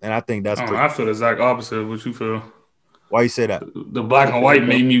perspective, and I think that's. I feel the exact opposite of what you feel. Why you say that? The black and white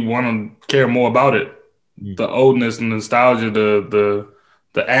made me want to care more about it. The oldness and nostalgia, the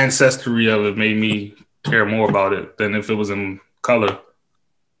ancestry of it made me care more about it than if it was in color.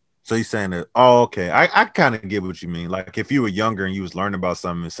 So you're saying that? Oh, okay. I kind of get what you mean. Like if you were younger and you was learning about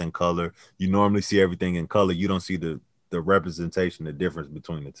something that's in color, you normally see everything in color. You don't see the representation, the difference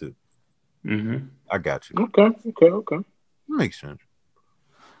between the two. Mm-hmm. I got you. Okay. Makes sense.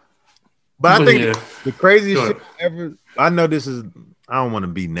 But I think the craziest shit ever. I know this is. I don't want to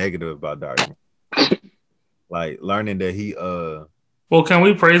be negative about Dr. Like learning that he. Well, can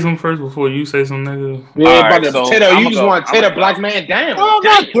we praise him first before you say something negative? Yeah, right, so you just want to tear the black man down. No, I'm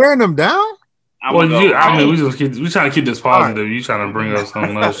not tearing him down. We trying to keep this positive. You trying to bring up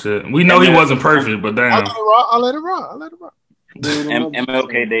some other shit. We know he wasn't perfect, but damn. I'll let it rock.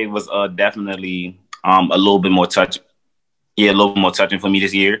 MLK Day was definitely a little bit more touching. Yeah, a little more touching for me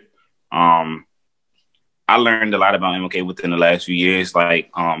this year. I learned a lot about MLK within the last few years. Like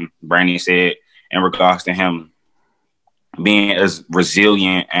Brandon said, in regards to him being as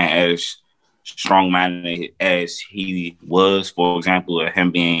resilient and as strong-minded as he was, for example, of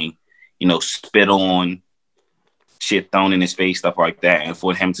him being, spit on, shit thrown in his face, stuff like that, and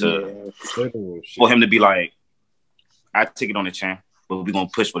for him to be like, I take it on the chin, but we're gonna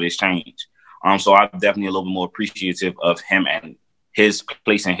push for this change. So I'm definitely a little bit more appreciative of him and his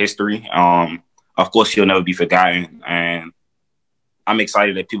place in history. Of course, he'll never be forgotten, and I'm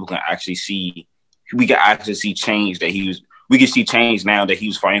excited that people can actually see. We can actually see change that he was. We can see change now that he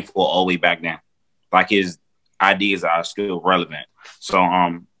was fighting for all the way back then. Like his ideas are still relevant. So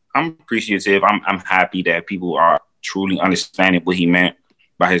I'm appreciative. I'm happy that people are truly understanding what he meant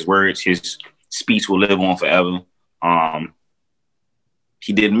by his words. His speech will live on forever.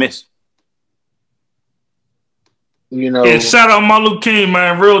 He didn't miss. You know, yeah, shout out Martin King,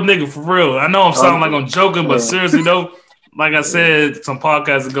 man, real nigga for real. I know I'm sounding like I'm joking, but seriously though, like I said some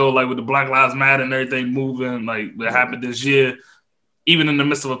podcasts ago, like with the Black Lives Matter and everything moving, like that happened this year. Even in the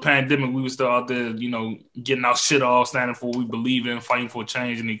midst of a pandemic, we were still out there, you know, getting our shit off, standing for what we believe in, fighting for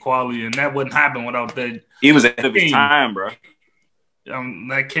change and equality, and that wouldn't happen without that. He was ahead of his time, bro.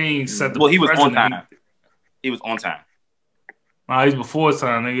 That King set the. Well, he was on time. He was on time. Nah, he's before his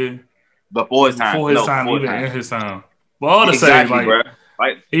time, nigga. Before his time. Before his time, even in his time. But all to say, like, bro.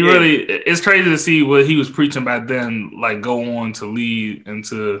 Like he really, it's crazy to see what he was preaching back then, like, go on to lead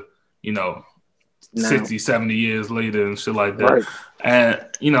into, you know, 60, 70 years later and shit like that. Right. And,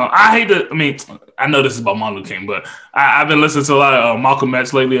 you know, I hate to, I mean, I know this is about Martin Luther King, but I've been listening to a lot of Malcolm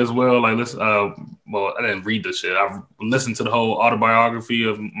X lately as well. Like, well, I didn't read the shit. I've listened to the whole autobiography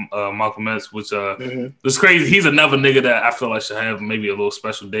of Malcolm X, which is crazy. He's another nigga that I feel like should have maybe a little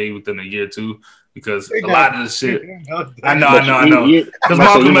special day within a year or two. Because a lot of this shit, I know. Because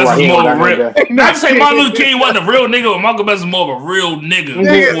Malcolm X is more of a real. Not to say Martin Luther King wasn't a real nigga, but Malcolm X is more of a real nigga.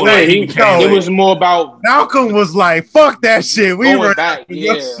 It was more about Malcolm was like, "Fuck that shit. We were back,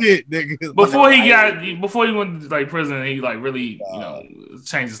 shit, nigga." Before he went to like prison, he like really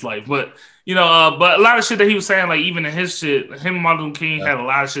changed his life. But but a lot of shit that he was saying, like even in his shit, him and Martin Luther King had a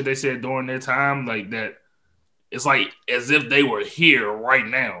lot of shit they said during their time, like that. It's like as if they were here right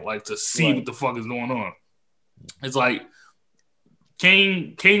now, like to see what the fuck is going on. It's like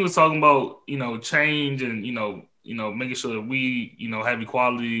King was talking about, change and, making sure that we, have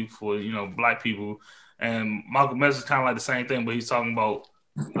equality for, black people. And Malcolm X is kind of like the same thing, but he's talking about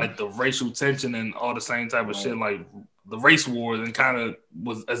like the racial tension and all the same type of shit, like the race wars, and kind of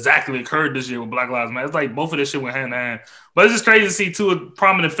was exactly occurred this year with Black Lives Matter. It's like both of this shit went hand in hand. But it's just crazy to see two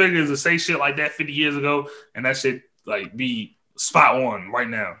prominent figures that say shit like that 50 years ago, and that shit like be spot on right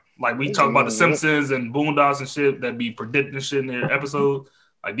now. Like we talk about the Simpsons and Boondocks and shit that be predicting shit in their episodes.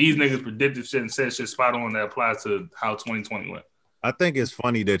 Like these niggas predicted shit and said shit spot on that applies to how 2020 went. I think it's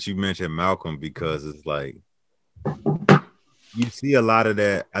funny that you mentioned Malcolm because it's like you see a lot of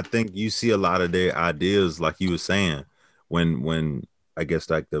that. I think you see a lot of their ideas, like you were saying, when I guess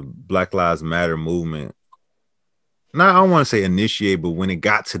like the Black Lives Matter movement. Now I don't want to say initiate, but when it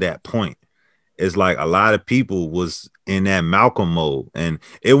got to that point, it's like a lot of people was in that Malcolm mode, and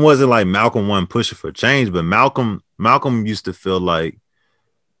it wasn't like Malcolm wasn't pushing for change, but Malcolm used to feel like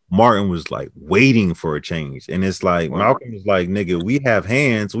Martin was like waiting for a change, and it's like Malcolm was like, "Nigga, we have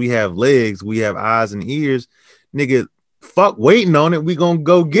hands, we have legs, we have eyes and ears, nigga. Fuck waiting on it. We gonna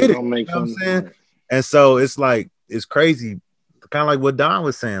go get it." You know what I'm saying? And so it's like it's crazy, kind of like what Don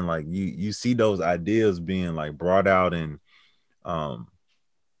was saying. Like you see those ideas being like brought out, and I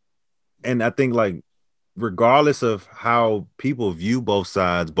think like regardless of how people view both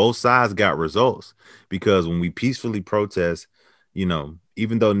sides got results, because when we peacefully protest,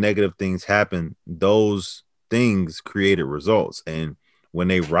 even though negative things happen, those things created results. And when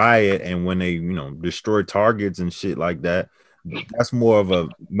they riot and when they, destroy targets and shit like that, that's more of a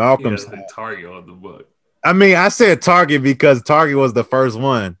Malcolm Target on the book. I mean, I said Target because Target was the first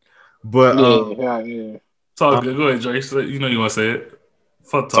one, but Talk good. Go ahead, Dre. You know you want to say it.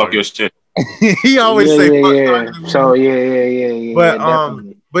 Fuck Target. Talk your shit. He always say fuck Target. So yeah.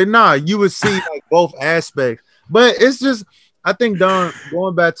 But nah, you would see like both aspects. But it's just, I think Don,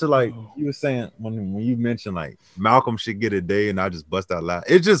 going back to like you were saying when you mentioned like Malcolm should get a day, and I just bust out loud.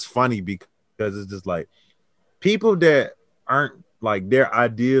 It's just funny because it's just like people that aren't like their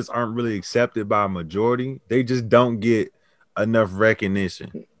ideas aren't really accepted by a majority. They just don't get enough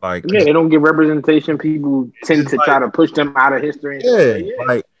recognition. Like they don't get representation. People tend to try to push them out of history.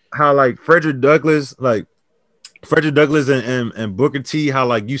 Like how like Frederick Douglass and Booker T, how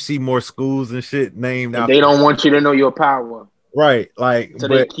like you see more schools and shit named out. They don't want you to know your power. Right, like so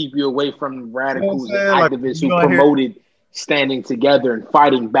they keep you away from radicals and activists who promoted standing together and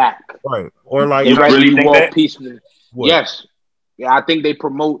fighting back. Right, or like they really walk peacefully. Yes, yeah, I think they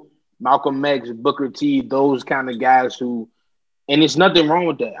promote Malcolm X, Booker T, those kind of guys who, and it's nothing wrong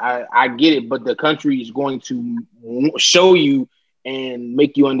with that. I get it, but the country is going to show you and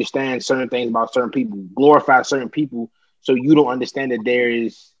make you understand certain things about certain people, glorify certain people, so you don't understand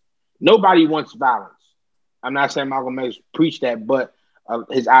that nobody wants violence. I'm not saying Malcolm X preached that, but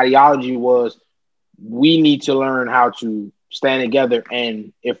his ideology was we need to learn how to stand together,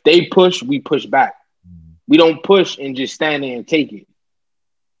 and if they push, we push back. We don't push and just stand there and take it.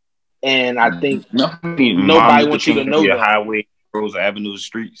 And I think nobody wants you to know that. Highway, roads, avenues,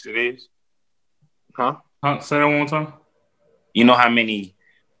 streets it is. Huh? Say that one more time. You know how many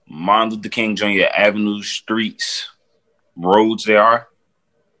Martin Luther King Jr. avenues, streets, roads there are?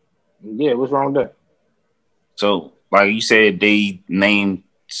 Yeah, what's wrong with that? So, like you said, they named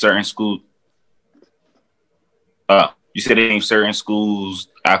certain schools. You said they named certain schools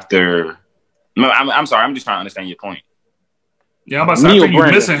after. No, I'm sorry. I'm just trying to understand your point. Yeah, I'm about to say, I think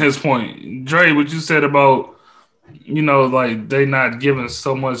you're missing his point. Dre, what you said about, like they not giving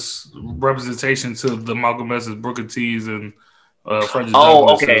so much representation to the Malcolm X's, Booker T's, and Frederick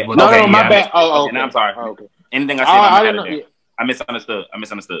Douglass. Okay. No, my bad. Okay. I'm sorry. Oh, okay. Anything I said, I don't know. Yeah. I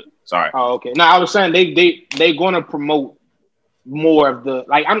misunderstood. Sorry. Oh, okay. No, I was saying they going to promote more of the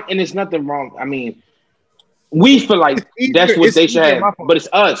and it's nothing wrong. I mean, we feel like that's what they should have, but it's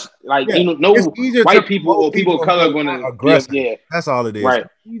us. No white people or people of color are going to. Yeah, that's all it is. Right.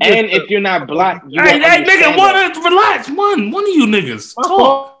 And if you're not black, hey, nigga, relax. One of you niggas. My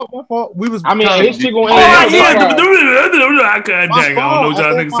fault. We was. I mean, his shit going. I don't know what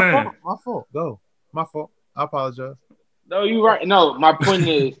y'all niggas saying. My fault. Go. My fault. I apologize. No, you're right. No, my point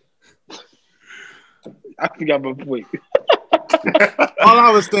is, I forgot my point. All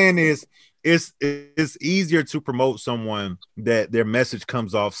I was saying is, it's easier to promote someone that their message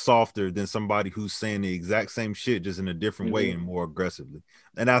comes off softer than somebody who's saying the exact same shit just in a different way and more aggressively.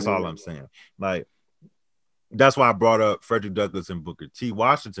 And that's all I'm saying. Like, that's why I brought up Frederick Douglass and Booker T.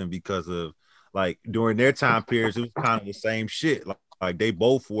 Washington, because of during their time periods, it was kind of the same shit. Like they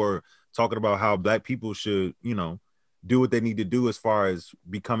both were talking about how black people should, do what they need to do as far as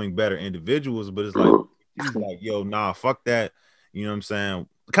becoming better individuals. But it's like, yo, nah, fuck that. You know what I'm saying?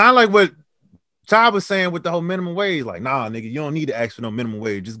 Kind of like what Ty was saying with the whole minimum wage. Like, nah, nigga, you don't need to ask for no minimum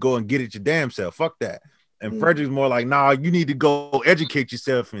wage. Just go and get it your damn self. Fuck that. And Frederick's more like, nah, you need to go educate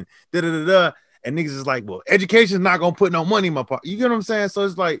yourself and da-da-da-da. And niggas is like, well, education's not going to put no money in my pocket. You get what I'm saying? So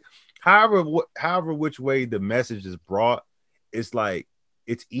it's like, however which way the message is brought, it's like,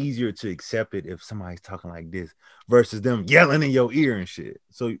 it's easier to accept it if somebody's talking like this versus them yelling in your ear and shit.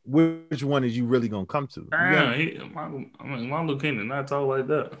 So which one is you really gonna come to? Martin Luther King did not talk like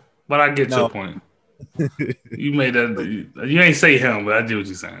that. But I get your point. You made that. You ain't say him, but I get what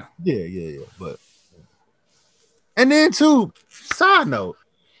you're saying. Yeah. But and then too, side note,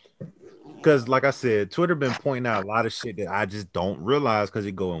 because like I said, Twitter been pointing out a lot of shit that I just don't realize because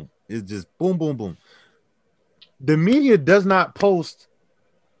it's just boom, boom, boom. The media does not post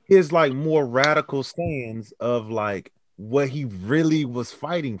his more radical stands of what he really was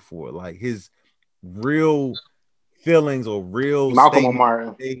fighting for, like his real feelings or real Malcolm or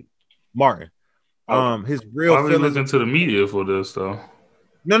Martin. His real feelings. Why looking to the media for this though?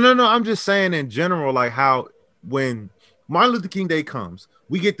 No. I'm just saying in general, like how when Martin Luther King Day comes,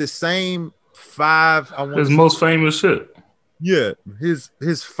 we get the same 5. His most famous shit. Yeah, his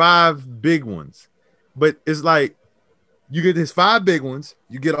 5 big ones, but it's like. You get his 5 big ones,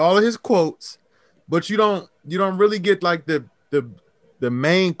 you get all of his quotes, but you don't really get the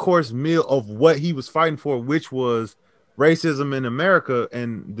main course meal of what he was fighting for, which was racism in America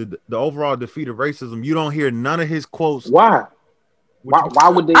and the overall defeat of racism. You don't hear none of his quotes. Why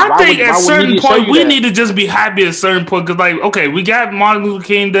would they? I think at a certain point we need to just be happy at a certain point because, okay, we got Martin Luther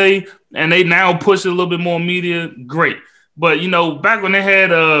King Day and they now push a little bit more media. Great, but back when they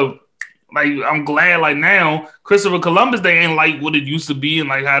had I'm glad now Christopher Columbus Day ain't like what it used to be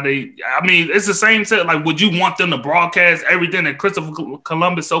and how they. I mean, it's the same set. Would you want them to broadcast everything that Christopher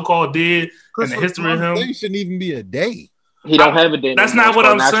Columbus so-called did in the history of him? Day shouldn't even be a day. He don't have a day. That's not what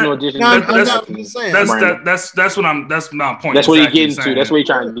I'm saying. That's what I'm. That's my point. That's what he's getting to. That's what he's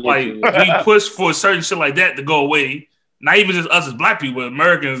trying to get to. We push for certain shit like that to go away. Not even just us as black people,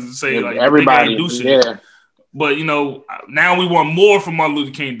 Americans say everybody do shit. Yeah. But now we want more from Martin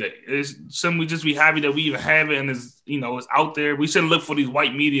Luther King Day. Shouldn't we just be happy that we even have it and it's out there? We shouldn't look for these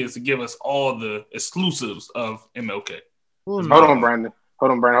white media to give us all the exclusives of MLK. Hold on, Brandon.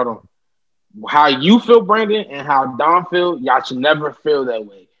 How you feel, Brandon, and how Don feel, y'all should never feel that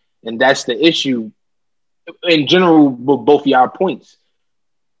way, and that's the issue in general with both of y'all points.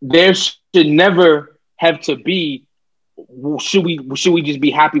 There should never have to be. Should we just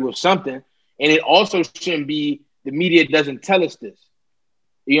be happy with something? And it also shouldn't be the media doesn't tell us this.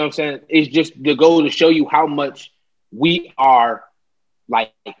 You know what I'm saying? It's just the goal to show you how much we are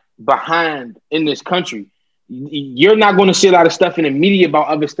behind in this country. You're not going to see a lot of stuff in the media about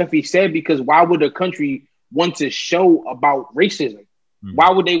other stuff he said because why would a country want to show about racism? Mm-hmm.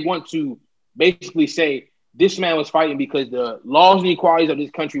 Why would they want to basically say this man was fighting because the laws and equalities of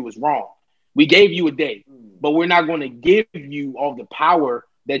this country was wrong? We gave you a day, but we're not going to give you all the power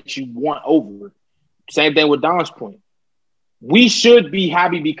that you want over. Same thing with Don's point. We should be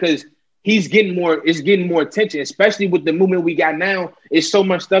happy because it's getting more attention, especially with the movement we got now. It's so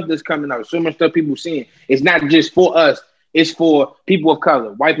much stuff that's coming out, so much stuff people seeing. It's not just for us. It's for people of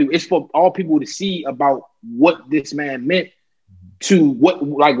color, white people. It's for all people to see about what this man meant to what,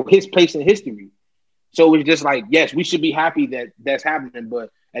 like, his place in history. So it's just like, yes, we should be happy that that's happening,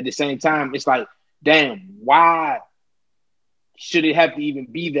 but at the same time, it's like, damn, why should it have to even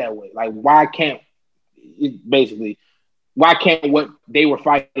be that way? Like, why can't what they were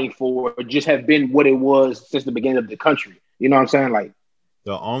fighting for just have been what it was since the beginning of the country? You know what I'm saying? Like,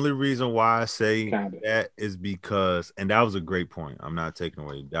 the only reason why I say that is because, and that was a great point. I'm not taking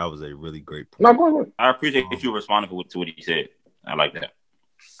away. That was a really great point. No, go ahead. I appreciate that you responded to what he said. I like that.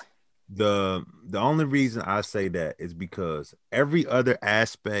 The only reason I say that is because every other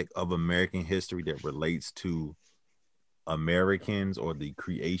aspect of American history that relates to Americans or the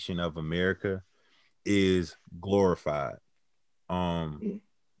creation of America is glorified.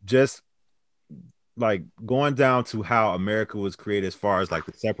 Just like going down to how America was created, as far as like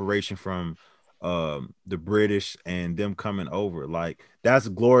the separation from the British and them coming over, like that's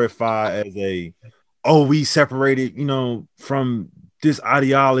glorified as we separated, from this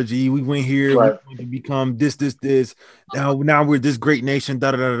ideology. We went here, right. We to become this. Now we're this great nation.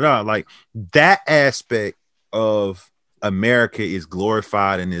 Like that aspect of America is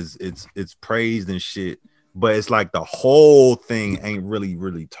glorified and it's praised and shit. But it's like the whole thing ain't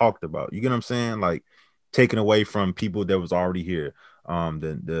really talked about. You get what I'm saying? Like taken away from people that was already here,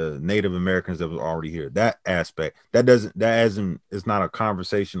 the Native Americans that was already here. That aspect it's not a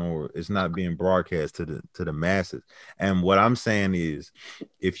conversation, or it's not being broadcast to the masses. And what I'm saying is,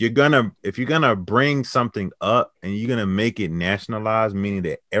 if you're gonna bring something up and you're gonna make it nationalized, meaning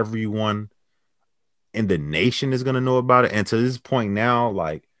that everyone in the nation is gonna know about it, and to this point now,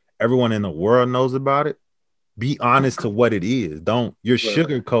 like everyone in the world knows about it. Be honest to what it is. You're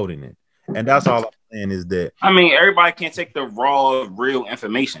sugarcoating it. And that's all I'm saying is that. I mean, everybody can't take the raw, real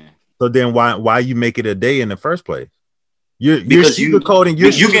information. So then why you make it a day in the first place? You're sugarcoating.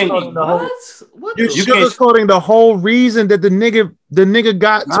 You're sugarcoating the whole reason that the nigga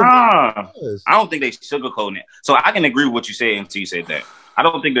got to. I don't think they sugarcoating it. So I can agree with what you said until you said that. I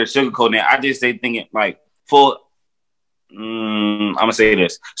don't think they're sugarcoating it. I just thinking like I'm gonna say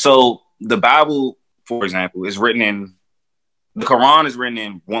this. So the Bible, for example, the Quran is written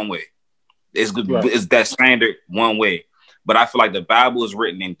in one way. It's good. Right. It's that standard one way. But I feel like the Bible is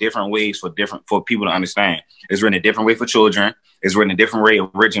written in different ways for people to understand. It's written a different way for children. It's written a different way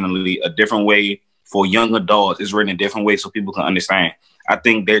originally, a different way for young adults. It's written a different way so people can understand. I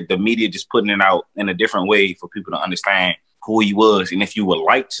think that the media just putting it out in a different way for people to understand who he was. And if you would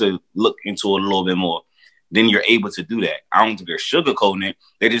like to look into it a little bit more, then you're able to do that. I don't think they're sugarcoating it.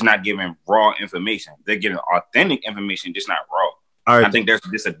 They're just not giving raw information. They're giving authentic information, just not raw. All right. I think there's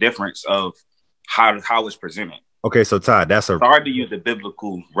just a difference of how it's presented. Okay, so Todd, it's hard to use the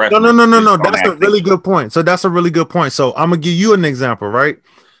biblical reference. No. That's a really good point. So that's a really good point. So I'm gonna give you an example, right?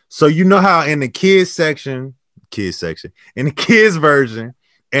 So you know how in the kids section, in the kids version,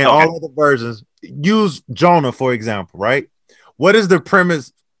 and all other versions, use Jonah, for example, right? What is the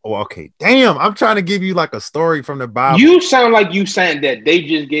premise? Oh, okay. Damn, I'm trying to give you like a story from the Bible. You sound like you saying that they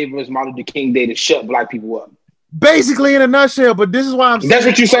just gave us Martin Luther King Day to shut black people up. Basically, in a nutshell, but this is why I'm saying. That's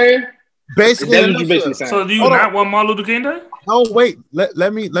what you're saying? Basically, that's what you're basically saying. So do you not want Martin Luther King Day? Oh wait, let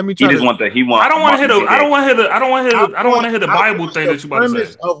me try. He just want that. I don't want to hear the Bible thing that you about to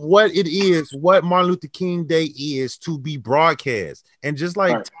say. Of what it is, what Martin Luther King Day is to be broadcast, and just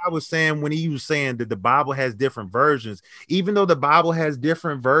like Ty was saying when he was saying that the Bible has different versions, even though the Bible has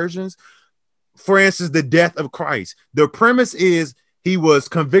different versions. For instance, the death of Christ. The premise is he was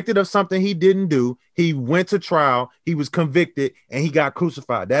convicted of something he didn't do. He went to trial. He was convicted and he got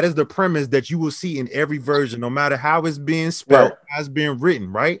crucified. That is the premise that you will see in every version, no matter how it's being spelled, how it's being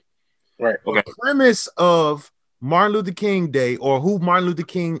written, right? Right. Okay. The premise of Martin Luther King Day, or who Martin Luther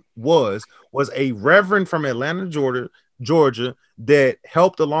King was a reverend from Atlanta, Georgia, that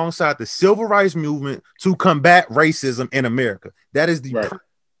helped alongside the civil rights movement to combat racism in America. That is the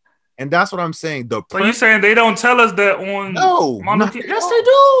and that's what I'm saying. So you saying they don't tell us that on Martin Luther King? Yes, they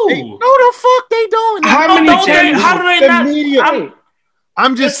do. No, the fuck they don't. How do they not? Media,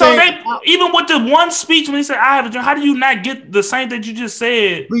 I'm just saying. Even with the one speech when he said, "I have a dream," how do you not get the same that you just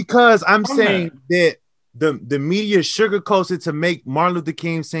said? Because I'm saying that the media sugarcoats it to make Martin Luther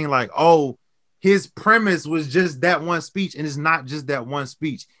King seem like, oh, his premise was just that one speech, and it's not just that one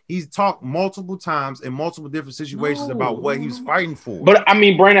speech. He's talked multiple times in multiple different situations about what he was fighting for. But I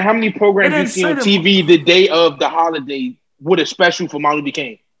mean, Brandon, how many programs you see on TV the day of the holiday with a special for Martin Luther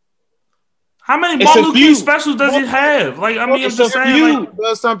King? How many Martin Luther King specials does he have? Like, I mean, I'm just saying, like,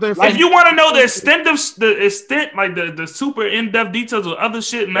 does something. If you want to know the extent, like the super in-depth details of other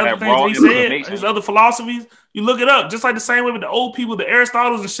shit and other things he said, his other philosophies, you look it up. Just like the same way with the old people, the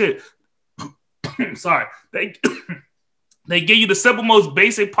Aristotles and shit. Sorry, they give you the simple, most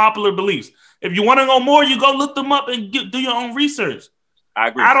basic, popular beliefs. If you want to know more, you go look them up and do your own research. I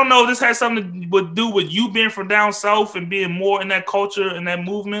agree. I don't know if this has something to do with you being from down south and being more in that culture and that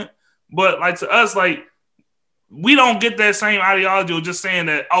movement. But like to us, like we don't get that same ideology of just saying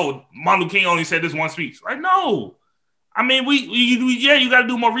that, oh, Martin Luther King only said this one speech. Like, no. I mean, you got to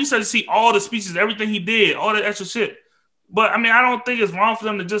do more research to see all the speeches, everything he did, all that extra shit. But I mean, I don't think it's wrong for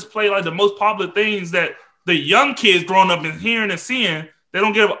them to just play like the most popular things that the young kids growing up and hearing and seeing. They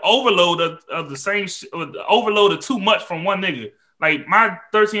don't get an overload of the same overload of too much from one nigga. Like my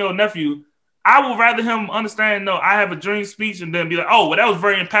 13-year-old nephew, I would rather him understand, no, I have a dream speech and then be like, oh, well, that was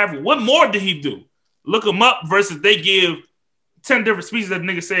very impactful. What more did he do? Look him up versus they give 10 different speeches that the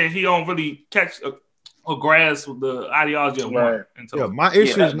nigga said he don't really catch or grasp the ideology of one. Yeah, my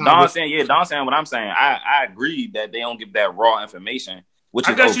issue is not Don saying what I'm saying. I agree that they don't give that raw information. Which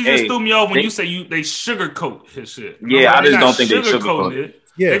I guess you just threw me off when you say they sugarcoat his shit. Yeah, I just don't think they sugarcoat it.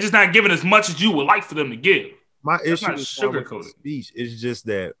 Yeah. They're just not giving as much as you would like for them to give. My issue is sugarcoated speech. It's just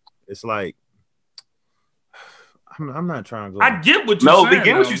that it's like I'm not trying to go. I get what you're saying. No, we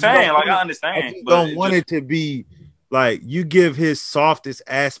get what you're saying. Like, I understand. I don't want it to be like you give his softest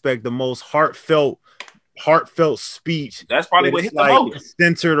aspect the most heartfelt speech. That's probably what hit the most.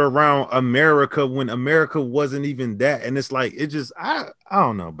 Centered around America when America wasn't even that. And it's like, it just, I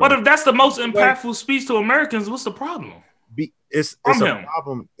don't know, bro. But if that's the most impactful speech to Americans, what's the problem? It's a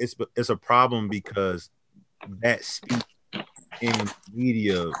problem. It's a problem because that speech in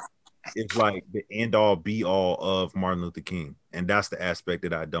media is like the end all be all of Martin Luther King, and that's the aspect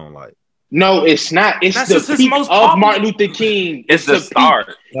that I don't like. No, it's not. It's the peak of Martin Luther King. It's the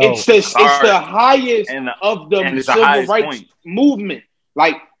start. It's the highest of the civil rights movement.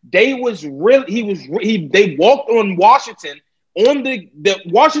 Like they walked on Washington on the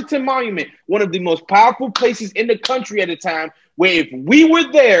Washington Monument, one of the most powerful places in the country at the time. Where if we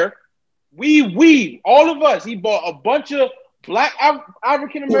were there, we all of us, he brought a bunch of Black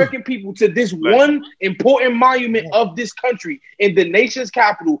African American people to this one important monument of this country in the nation's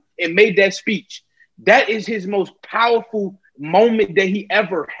capital and made that speech. That is his most powerful moment that he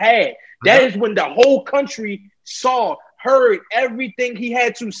ever had. That is when the whole country heard everything he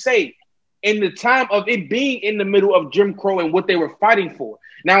had to say in the time of it being in the middle of Jim Crow and what they were fighting for.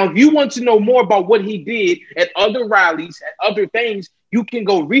 Now, if you want to know more about what he did at other rallies, at other things, you can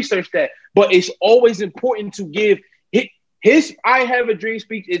go research that. But it's always important to give his I Have a Dream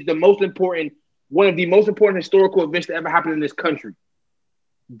speech is one of the most important historical events that ever happened in this country.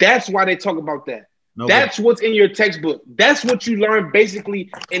 That's why they talk about that. That's what's in your textbook. That's what you learn basically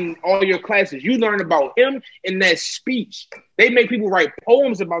in all your classes. You learn about him in that speech. They make people write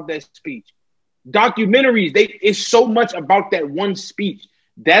poems about that speech. Documentaries, it's so much about that one speech.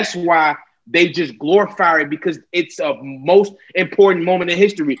 That's why they just glorify it because it's a most important moment in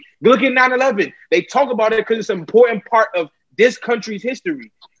history. Look at 9/11. They talk about it because it's an important part of this country's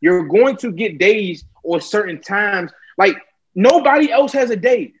history. You're going to get days or certain times. Like nobody else has a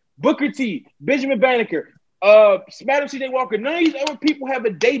day. Booker T, Benjamin Banneker, Madam C.J. Walker, none of these other people have a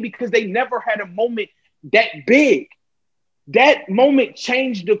day because they never had a moment that big. That moment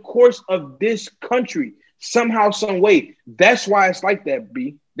changed the course of this country somehow, some way. That's why it's like that,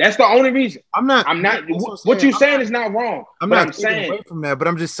 B. That's the only reason. I'm not. What you're saying is not wrong. I'm saying away from that, but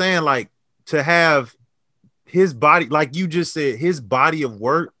I'm just saying, like, to have his body, like you just said, his body of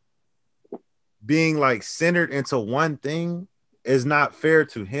work being like centered into one thing is not fair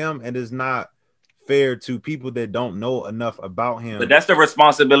to him, and is not fair to people that don't know enough about him. But that's the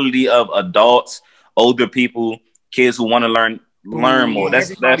responsibility of adults, older people, kids who want to learn more. That's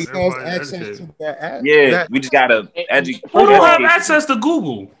has access to that. Yeah, we just gotta educate. Who don't have access to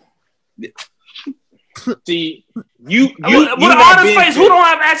Google? See, you with an honest face, who don't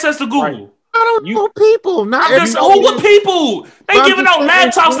have access to Google? Right. I don't know people. What people? They giving out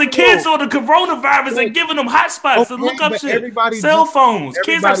laptops to kids on the coronavirus and giving them hotspots to look up shit. Cell phones.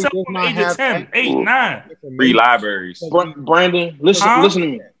 Kids have cell phones at age of 10, 8, 9. Free libraries. Brandon, listen to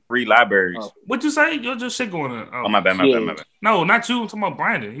me. Free libraries. What'd you say? You're just shit going on. Oh, my bad. No, not you. I'm talking about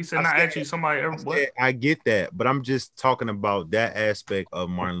Brandon. He said not actually somebody ever. I get that, but I'm just talking about that aspect of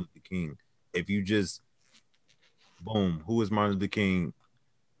Martin Luther King. if you just boom, who is Martin Luther King?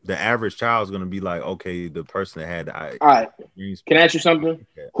 The average child is going to be like, okay, the person that had the all right. Can I ask you something?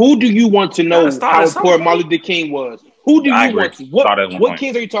 Who do you want to know how important Martin Luther King was? Who do you want to? What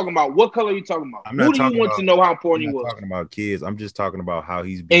kids are you talking about? What color are you talking about? Who do you want to know how important he was? I'm not talking about kids. I'm just talking about how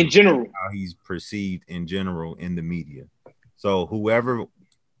he's in general, how he's perceived in general in the media. So whoever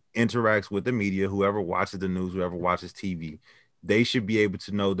interacts with the media, whoever watches the news, whoever watches TV, they should be able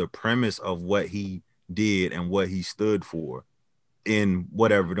to know the premise of what he did and what he stood for in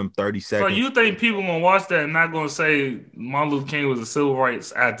whatever them 30 seconds. So you think people gonna watch that and not gonna say Martin Luther King was a civil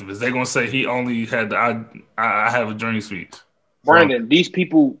rights activist? They're gonna say he only had the I have a dream speech. Brandon, these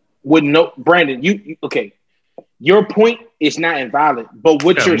people wouldn't know. Brandon, you okay? Your point is not invalid, but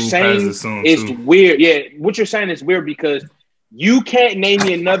what you're saying is weird. Yeah, what you're saying is weird because you can't name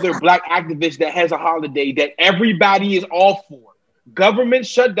me another black activist that has a holiday that everybody is all for. Government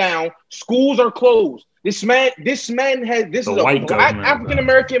shut down, schools are closed. This is a black African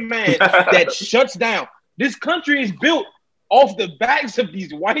American man that shuts down. This country is built off the backs of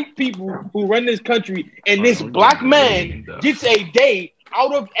these white people who run this country, and this black man gets a day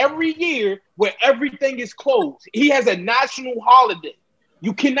out of every year where everything is closed. He has a national holiday.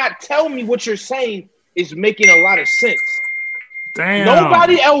 You cannot tell me what you're saying is making a lot of sense. Damn.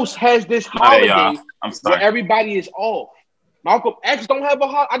 Nobody else has this holiday where everybody is off. Malcolm X don't have a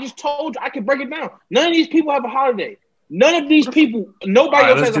holiday. I just told you I can break it down. None of these people have a holiday. None of these people, nobody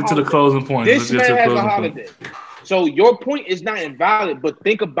else has a holiday. Let's get to the closing point. This man has a holiday. So your point is not invalid, but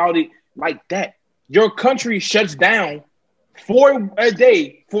think about it like that. Your country shuts down for a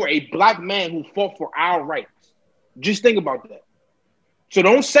day for a black man who fought for our rights. Just think about that. So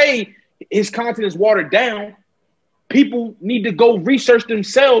don't say his content is watered down. People need to go research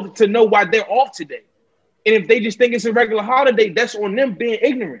themselves to know why they're off today. And if they just think it's a regular holiday, that's on them being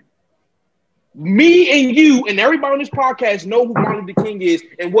ignorant. Me and you and everybody on this podcast know who Martin Luther King is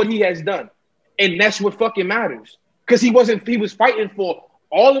and what he has done. And that's what fucking matters. Because he was fighting for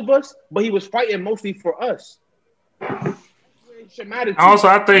all of us, but he was fighting mostly for us. Also,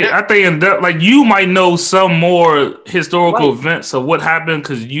 I think in that, like, you might know some more historical events of what happened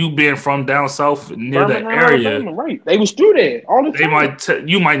because you being from down south near that area. Right, they was through there all the time.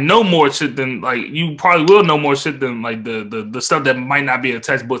 You might know more shit than, like, you probably will know more shit than like the stuff that might not be in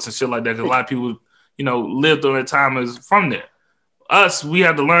textbooks and shit like that. Because a lot of people, lived during that time is from there. Us, we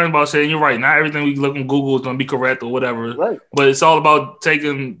have to learn about shit. And you're right. Not everything we look on Google is going to be correct or whatever. Right. But it's all about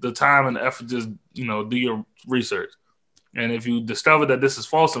taking the time and the effort to just do your research. And if you discover that this is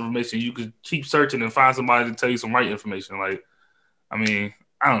false information, you could keep searching and find somebody to tell you some right information. Like, I mean,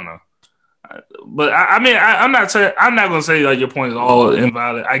 I don't know. But I'm not going to say like your point is all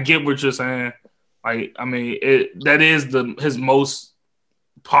invalid. I get what you're saying. Like, I mean, that is his most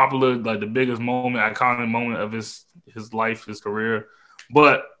popular, like the biggest moment, iconic moment of his life, his career.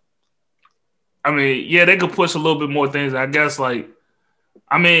 But I mean, yeah, they could push a little bit more things. I guess, like,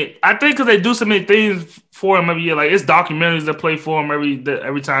 I mean, I think because they do so many things for him every year. Like, it's documentaries that play for him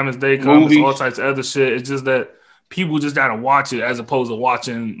every time his day comes, all types of other shit. It's just that people just gotta watch it as opposed to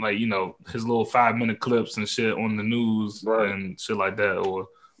watching, like, his little 5-minute clips and shit on the news and shit like that, or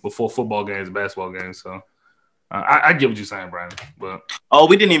before football games, basketball games. So I get what you're saying, Brian. But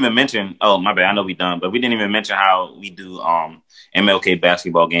we didn't even mention. Oh, my bad. I know we done, but we didn't even mention how we do MLK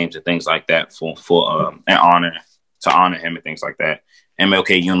basketball games and things like that for an honor to honor him and things like that.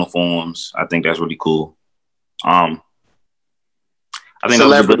 MLK uniforms. I think that's really cool. I think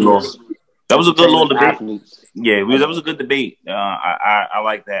that was a good little debate. Athletes. Yeah, that was a good debate. I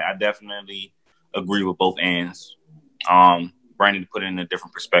like that. I definitely agree with both ends. Brandon put it in a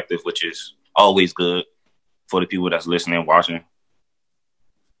different perspective, which is always good for the people that's listening and watching.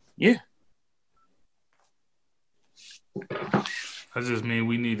 Yeah. I just mean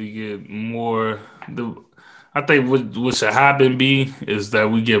we need to get more. I think what should happen is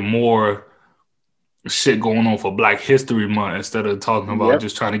that we get more shit going on for Black History Month instead of talking about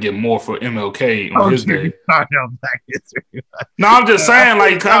just trying to get more for MLK on his day. Black History. No, I'm just saying,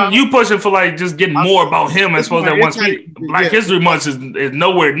 like, you pushing for like just getting more about him as opposed to once Black History Month is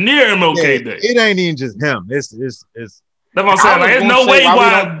nowhere near MLK Day. It ain't even just him. It's that's what I'm saying. Like, there's no way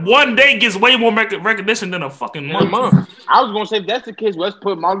why one day gets way more recognition than a fucking month. I was gonna say if that's the case, let's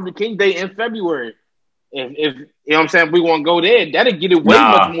put Martin Luther King Day in February. If you know what I'm saying, we want to go there, that'll get it way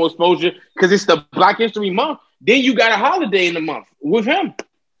much more exposure because it's the Black History Month. Then you got a holiday in the month with him.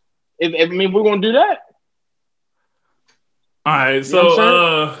 If we're gonna do that. All right,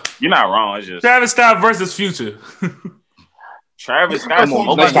 so you're not wrong. It's just Travis Scott versus Future. Travis Scott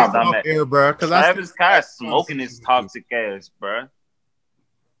smoking his Travis Scott smoking his toxic ass, bro.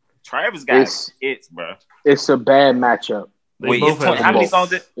 Travis got hits, bro. It's a bad matchup. Wait, it's 20. How many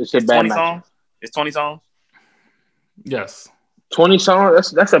songs? It's 20 songs. It's 20 songs. Yes, 20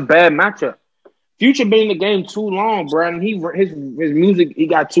 songs. That's a bad matchup. Future been in the game too long, bro. And his music, he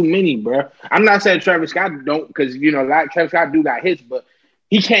got too many, bro. I'm not saying Travis Scott don't, because Travis Scott do got hits, but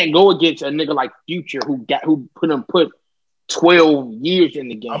he can't go against a nigga like Future who put 12 years in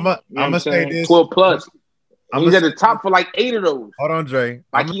the game. I'm gonna say this 12 plus. He's at the top for like 8 of those. Hold on, Dre.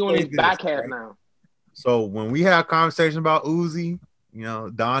 Like he on his back half now. So when we have a conversation about Uzi,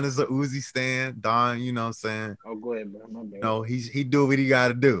 Don is a Uzi stan. Don, you know what I'm saying? Oh, go ahead, bro. My bad. No, he do what he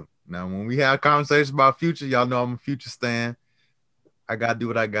gotta do. Now, when we have a conversation about Future, y'all know I'm a Future stan. I gotta do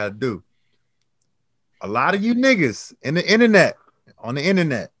what I gotta do. A lot of you niggas on the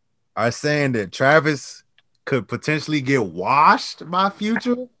internet are saying that Travis could potentially get washed by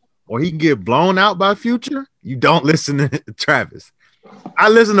Future, or he can get blown out by Future. You don't listen to Travis. I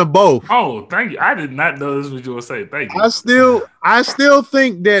listen to both. Oh, thank you. I did not know this was what you were saying. Thank you. I still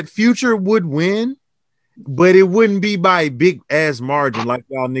think that Future would win, but it wouldn't be by a big ass margin like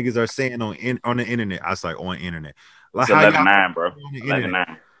y'all niggas are saying on the internet. I was like on internet. Like 11-9, bro.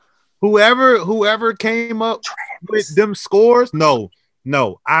 11-9. Whoever came up with them scores, no,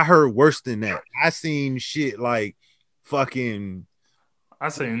 I heard worse than that. I seen shit like fucking. I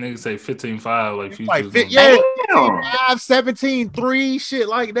seen niggas say 15-5 like Future. Like 5, 17-3, shit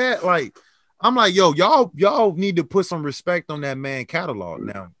like that. Like, I'm like, yo, y'all need to put some respect on that man catalog.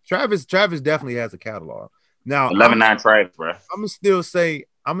 Now, Travis definitely has a catalog. Now, 11-9 Travis, bro. I'm gonna still say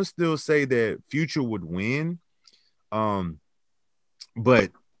that Future would win. But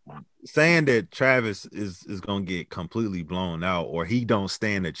saying that Travis is gonna get completely blown out or he don't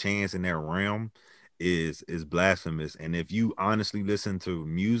stand a chance in that realm is blasphemous. And if you honestly listen to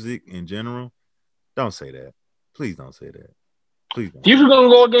music in general, don't say that. Please don't say that. Please don't. Future gonna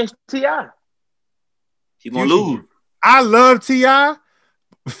go against T.I. He gonna lose. I love T.I.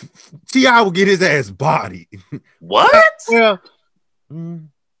 T.I. will get his ass bodied. What? Well,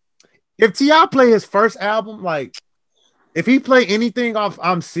 if T.I. play his first album, like if he play anything off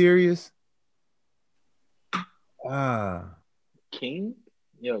I'm Serious. King?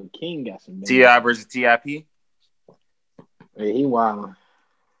 Yo, King got some. T.I. versus TIP. Yeah, he wild.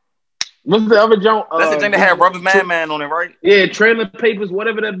 What's the other joint? That's the thing that had Rubber Man on it, right? Yeah, Trailer Papers,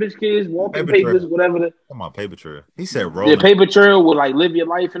 whatever that bitch is, Walking Papers, whatever that. Come on, Paper Trail. He said roll. Yeah, Paper Trail with like Live Your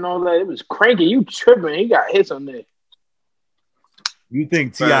Life and all that. It was cranky. You tripping. He got hits on there. You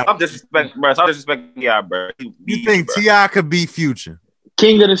think T.I. I'm disrespecting T.I., bro. You think T.I. could be Future?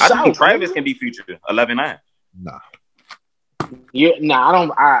 King of the South. I think Travis can be Future. 11-9. Nah. Yeah, nah, I don't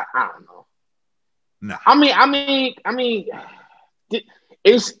know. Nah. I mean,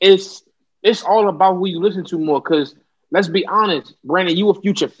 it's all about who you listen to more. Because let's be honest, Brandon, you a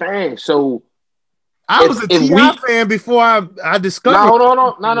Future fan, so I was a T.I. fan before I discovered. No, hold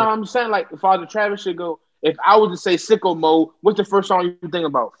on, no. I'm saying like Father Travis should go. If I was to say Sicko Mode, what's the first song you think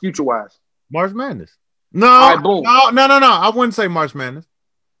about Future wise? March Madness. No, right, boom. No. I wouldn't say March Madness.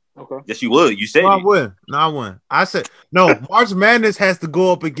 Okay. Yes, you would. You said I would. No, I wouldn't. I said no. March Madness has to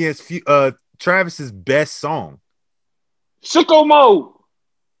go up against Travis's best song. Sicko Mode.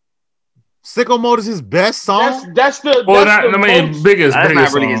 Sicko Mode is his best song. That's the. Well, that's not, the I mean, most, biggest. That's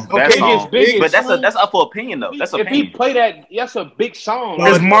biggest not really song. his best song. Biggest but that's up for opinion though. That's if opinion. he play that, that's a big song.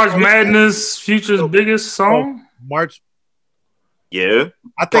 Is March Madness Future's biggest song? March. Yeah,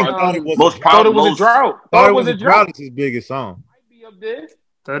 I think it was a drought. Thought it was a drought. Is his biggest song. Might be up there.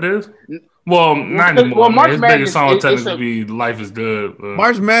 That is. Well, not anymore. March his Madness, biggest song technically be "Life Is Good."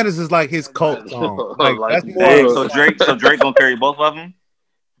 March Madness is like his cult song. Like, that's more. Hey, so Drake gonna carry both of them.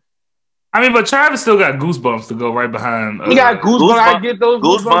 I mean, but Travis still got Goosebumps to go right behind. He got Goosebumps. I get those.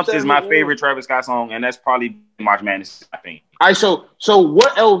 Goosebumps is my favorite Travis Scott song, and that's probably March Madness, I think. All right, so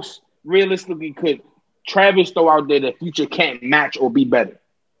what else realistically could Travis throw out there that Future can't match or be better?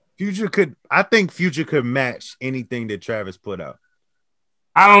 I think Future could match anything that Travis put out.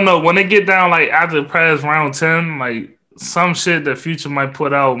 I don't know. When they get down like after past round 10, like some shit that Future might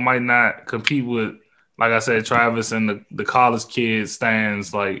put out might not compete with, like I said, Travis and the college kids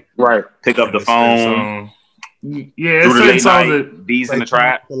stands like right. Pick up the phone. Yeah, it's songs that Bees in the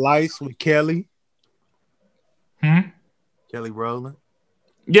Trap. The Lights with Kelly. Kelly Rowland.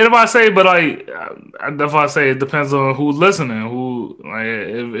 Yeah, that's what I say, but like that's why I say it depends on who's listening. Who like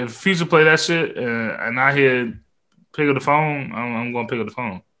if Future play that shit and I hear pick up the phone, I'm gonna pick up the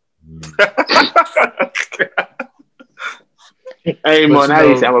phone. Hey man, now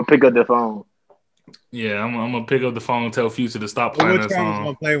you say I'm gonna pick up the phone. Yeah, I'm gonna pick up the phone and tell Future to stop playing that song.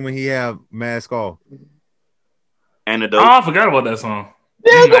 Gonna play when he have mask off. Antidote. Oh, I forgot about that song.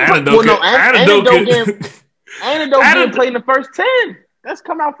 Antidote getting played in the first 10. That's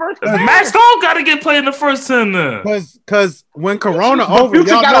come out first. Matt Stone got to get played in the first 10 then. Because when Corona over,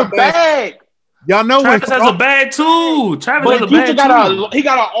 Future got a bag. Y'all know Travis has a bag too. Travis has a Future bag too. He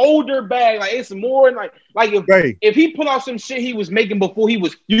got an older bag. Like it's more like if he put out some shit he was making before he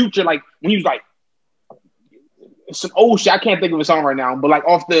was Future, like when he was like some old shit. I can't think of a song right now, but like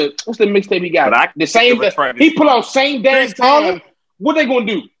off the what's the mixtape he got? The same he put out same damn time. What they gonna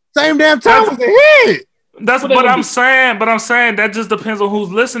do? Same damn time was a hit. That's what I'm saying. But I'm saying that just depends on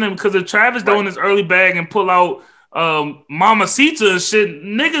who's listening. Because if Travis doing his early bag and pull out Mamacita and shit,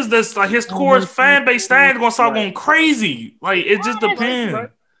 niggas that's like his core fan base stand gonna start going crazy. Like it just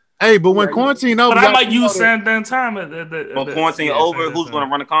depends. Hey, but when quarantine over, but I might use San time when quarantine over. Who's gonna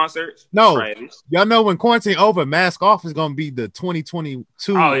run the concerts? No, Travis. Y'all know when quarantine over, Mask Off is gonna be the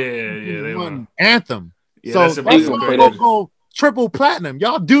 2022. Oh yeah, anthem. Yeah, so that's gonna go triple platinum.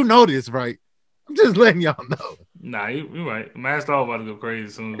 Y'all do know this, right? I'm just letting y'all know. Nah, you're right. Mask Off about to go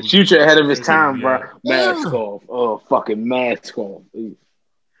crazy soon. Future ahead of his time, bro. Mask Off. Oh, fucking Mask Off.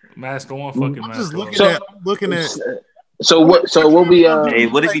 Mask on, fucking Mask just Off. looking at. So what we Hey,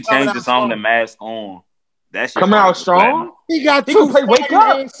 what if he changed the song to Mask On? That's coming out strong. He got two play Wake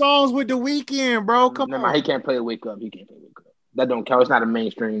Up songs with The Weeknd, bro. Come on. He can't play Wake Up. He can't play Wake Up. That don't count. It's not a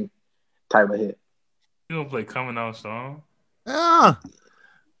mainstream type of hit. You don't play Coming Out Strong? Yeah.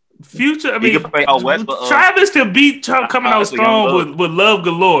 Future, I mean, Travis can beat Coming Out Strong with Love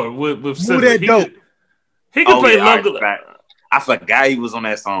Galore with SZA. He can play Love Galore. I forgot he was on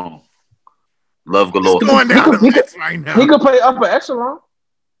that song. Love Galore. Going down right now. He could play Upper Echelon.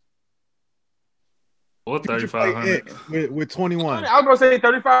 Or 3500 with 21. I was gonna say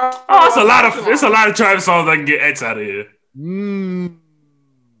 35. Oh, it's a lot of Travis songs I can get X out of here.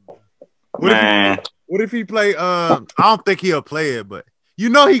 What if he play? I don't think he'll play it, but you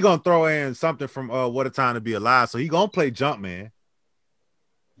know he gonna throw in something from What a Time to Be Alive. So he gonna play Jumpman.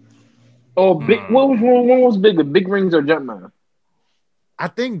 Oh, big. What was bigger, Big Rings or Jumpman? I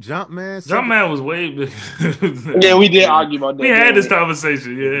think Jumpman. Jumpman was way big. Yeah, we did argue about that. We had this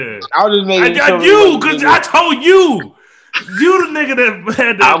conversation. Yeah, I was just making. I got you because I told you. You the nigga that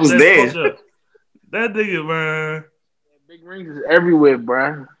had that. I was there. That nigga, man. Big Rings is everywhere,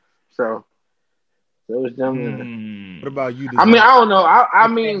 bro. So it was them. What about You? I mean, I don't know. I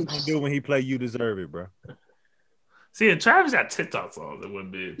mean, do when he play You Deserve It, bro. See, and Travis got TikTok songs that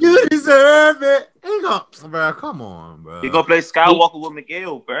wouldn't be. You deserve it. He gonna, bro. Come on, bro. He gonna play Skywalker with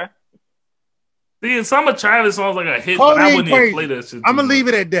Miguel, bro. See, and some of Travis songs like a hit, but I wouldn't even play that shit. I'm gonna leave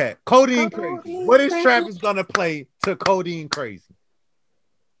it at that. Codeine Crazy. What is Travis gonna play to Codeine Crazy?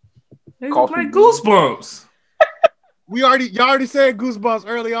 He gonna play Goosebumps. Y'all already said Goosebumps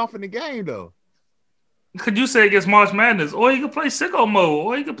early off in the game, though. Could you say against March Madness, or he could play Sicko Mode,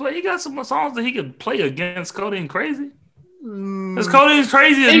 or he could play? He got some songs that he could play against Codeine Crazy. Because Codeine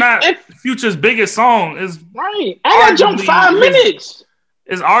Crazy is not Future's biggest song. Is right. I jumped 5 minutes.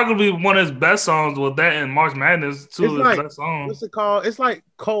 It's arguably one of his best songs. With that and March Madness, two of his best songs. What's it called? It's like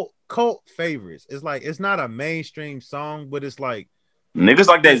cult favorites. It's like it's not a mainstream song, but it's like niggas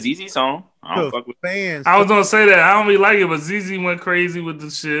like that ZZ song. I don't fuck with fans. I was gonna say that I don't really like it, but ZZ went crazy with the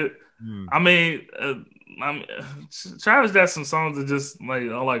shit. I mean, Travis got some songs that just like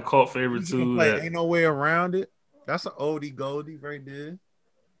are like cult favorite too. That ain't no way around it. That's an oldie goldie right there.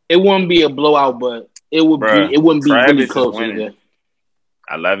 It wouldn't be a blowout, but it would be. It wouldn't be really close either.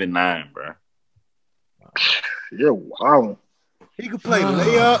 11-9, bro. You're wild. He could play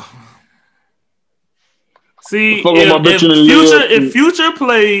Layup. See, if Future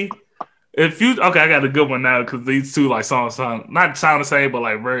play. Okay, I got a good one now because these two like songs not sound the same, but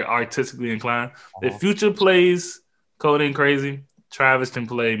like very artistically inclined. If Future plays Codeine Crazy, Travis can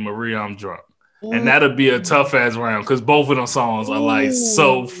play Maria I'm Drunk, and that'll be a tough ass round because both of them songs are like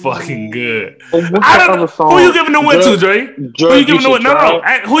so fucking good. Who you giving the win to, Dre? Who you giving the win? No.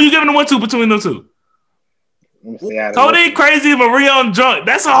 Who you giving the win to between them two? Codeine Crazy and Maria I'm Drunk.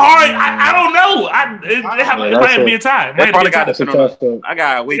 That's a hard. I don't know. It might be a tie. I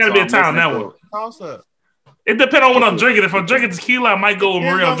got wait. Gotta be a tie on that one. It depends on what I'm drinking. If I'm drinking tequila, I might go with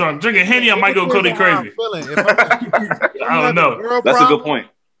Maria I'm Drunk. Drinking Henny, I might go Codeine Crazy. I don't know. That's a good point.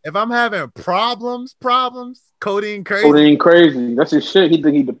 If I'm having problems, Codeine Crazy. Codeine Crazy. That's his shit. He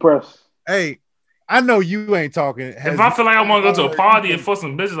think he depressed. Hey, I know you ain't talking. If I feel like I want to go to a party and for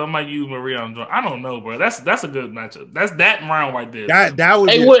some bitches, I might use Maria I'm Drunk. I don't know, bro. That's a good matchup. That's that round right there. That would.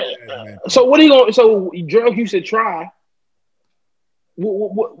 Hey, so what are you going? So Drug you should try.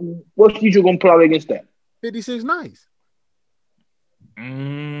 What Future gonna put out against that? 56 Nights.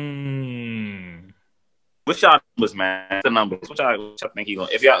 What's y'all numbers, man? The numbers. What y'all think he gonna?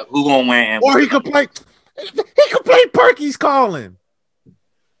 If y'all who gonna win? Or he could play. He could play Perky's calling.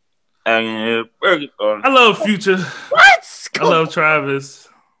 I love Future. What? I love Travis,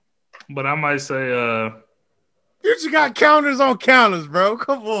 but I might say Future got counters on counters, bro.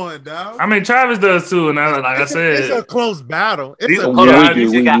 Come on, dog. I mean, Travis does too, and I said, it's a close battle. I think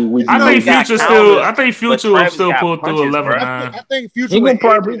Future will still pull through 11-9. I think Future will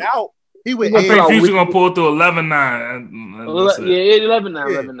probably out. I think Future gonna pull through 11-9. Yeah,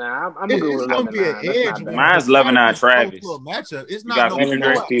 11-9. I'm gonna go with 11-9. Mine's 11-9 Travis. It's not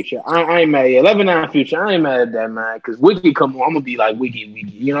 11-9 Future. I ain't mad. 11-9 Future. I ain't mad at that, man. Because Wiggy come on, I'm gonna be like Wiggy.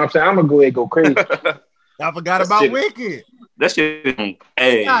 You know what I'm saying? I'm gonna go ahead and go crazy. I forgot about Wicked. That shit,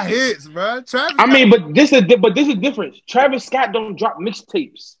 got hits, bro. Travis. But this is different. Travis Scott don't drop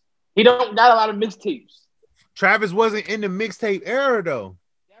mixtapes. He don't got a lot of mixtapes. Travis wasn't in the mixtape era though.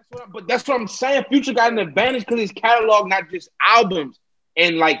 That's what I'm saying. Future got an advantage because his catalog not just albums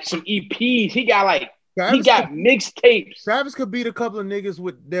and like some EPs. He got mixtapes. Travis could beat a couple of niggas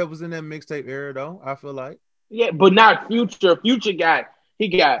that was in that mixtape era though. I feel like. Yeah, but not Future. Future got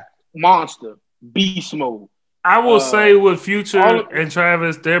Monster. Beast Mode. I will say with Future and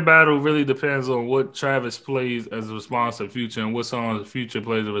Travis, their battle really depends on what Travis plays as a response to Future and what songs Future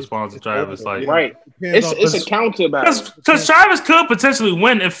plays in response to Travis. Like, right, it's a counter battle because Travis could potentially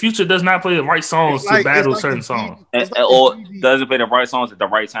win if Future does not play the right songs to battle certain songs, or doesn't play the right songs at the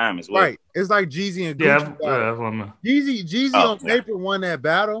right time as well. Right, it's like Jeezy and Gucci. Jeezy on paper won that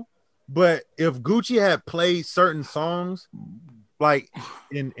battle, but if Gucci had played certain songs. Like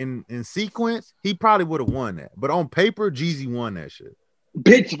in sequence, he probably would have won that. But on paper, Jeezy won that shit.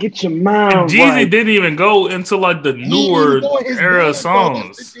 Bitch, get your mind right. Jeezy didn't even go into like the newer era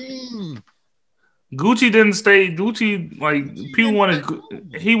songs. Gucci didn't stay. Gucci people wanted.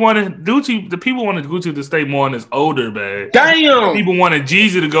 He wanted Gucci. The people wanted Gucci to stay more in his older bag. Damn. People wanted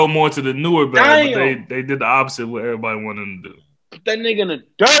Jeezy to go more to the newer bag. But they did the opposite. What everybody wanted him to do. Put that nigga in the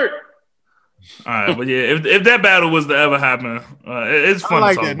dirt. All right, but yeah, if that battle was to ever happen, it's fun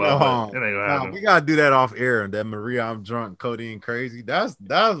to talk about. It ain't gonna happen. We gotta do that off air. That Maria, I'm drunk, codeine crazy. That's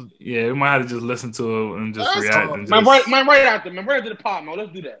yeah. We might have to just listen to it and just react. And right after the pod, man.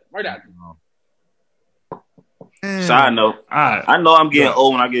 Let's do that right after. Side note, I know I'm getting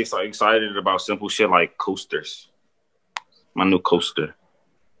old when I get excited about simple shit like coasters. My new coaster.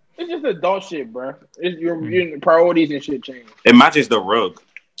 It's just adult shit, bro. Your priorities and shit change. It matches the rug.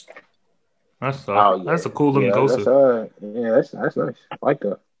 That's a cool looking coaster. That's nice. I like that.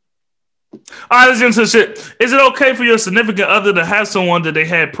 All right, let's get into shit. Is it okay for your significant other to have someone that they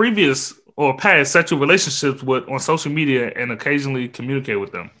had previous or past sexual relationships with on social media and occasionally communicate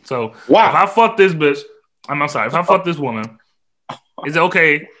with them? So if I fuck this bitch, if I fuck this woman, is it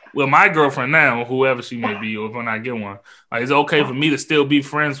okay with my girlfriend now, whoever she may be, or if I get one? Like, is it okay for me to still be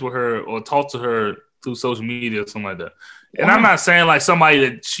friends with her or talk to her through social media or something like that? And I'm not saying like somebody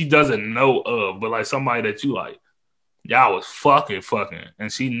that she doesn't know of, but like somebody that you like, y'all was fucking,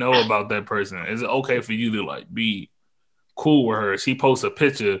 and she know about that person. Is it okay for you to like be cool with her? She posts a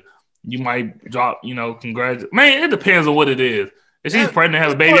picture, you might drop, congratulations. Man, it depends on what it is. If she's pregnant,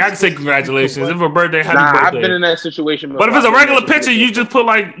 have a baby, I can say congratulations. If her birthday, happy birthday. I've been in that situation before. But if it's a regular picture, you just put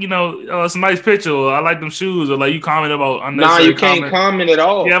like, it's a nice picture, or I like them shoes, or like you comment about unnecessary. You can't comment at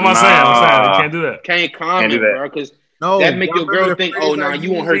all. Yeah, I'm saying you can't do that. Can't comment, bro, because that make your girl think,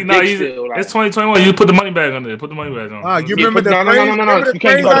 you want her dick still. Like, it's 2021. You put the money bag on there. Put the money bag on. You remember that? No. You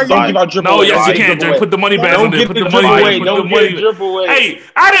can't give out drip away. No, yes, you can. Jay. Put the money bag on there. Put the money away. Don't get drip away. Hey,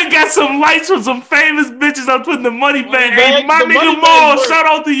 I done got some lights from some famous bitches. I'm putting the money bag. Hey, my nigga Maul, shout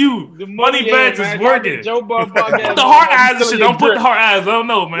out to you. The money bags is working. Put the heart eyes and shit. Don't put the heart eyes. I don't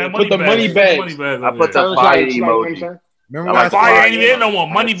know, man. Put the money bag. I put the fire emoji. Remember fire ain't even no more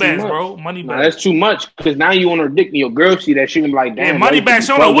money bags, bro. Money bags. That's too much because now you on her dick and your girl see that shit and be like, damn. Yeah, money bags. She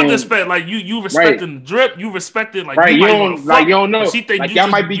don't know what to expect. Like you respecting the drip. You respect it. Like you don't know. She think like y'all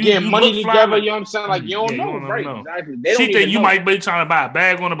might be getting money together. You know what I'm saying? Like you don't know, right? Exactly. She think you might be trying to buy a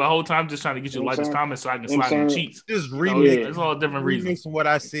bag on her, but the whole time just trying to get you like this comment so I can slide some cheeks. Just remix. It's all different reasons. What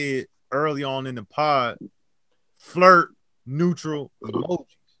I said early on in the pod: flirt, neutral emojis.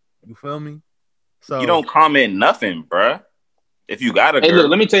 You feel me? So you don't comment nothing, bruh. If you got a girl. Hey, look,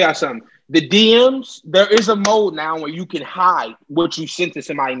 let me tell y'all something. The DMs, there is a mode now where you can hide what you sent to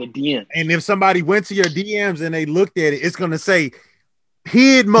somebody in the DM. And if somebody went to your DMs and they looked at it, it's gonna say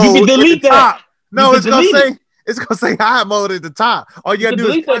hid mode. You can delete that. Top. No, it's gonna say hide mode at the top. All you gotta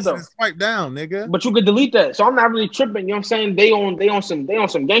do is swipe down, nigga. But you could delete that. So I'm not really tripping. You know what I'm saying? They on some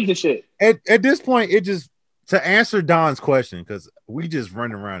gangster shit. At this point, it just to answer Don's question, because we just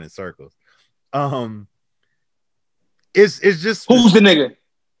run around in circles. it's just who's the nigga?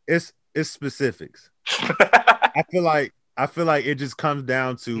 It's specifics. I feel like it just comes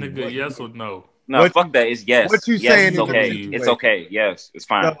down to nigga, yes or no. No, fuck that. It's yes. What you yes, saying? It's okay. It's okay. Yes, it's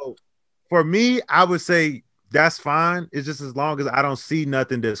fine. So, for me, I would say that's fine. It's just as long as I don't see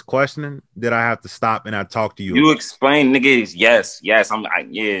nothing that's questioning that I have to stop and I talk to you. You explain, nigga. Is yes.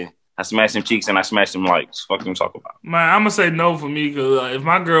 I smashed them cheeks and I smashed them likes. Fuck them talk about. Man, I'm gonna say no for me because if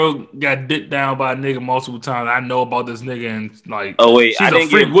my girl got dicked down by a nigga multiple times, I know about this nigga and like, oh wait, she's a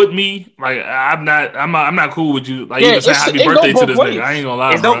freak with me. Like, I'm not cool with you. Like, even saying happy birthday to this nigga. I ain't gonna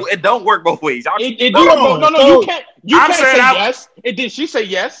lie. It don't work both ways. No, you can't. You can't say yes. Did she say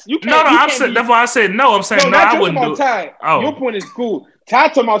yes? You can't. No, I'm saying that's why I said no. I'm saying no. I wouldn't do it. Your point is cool. Ty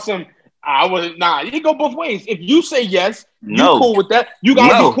talking about some. I wasn't. Nah, you go both ways. If you say yes, you cool with that. You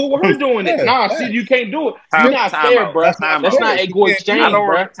gotta be cool with her doing it. Nah, see, you can't do it. You're not fair, bro. That's not a good exchange,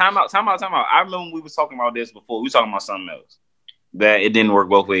 bro. Time out. I remember when we was talking about this before. We was talking about something else. That it didn't work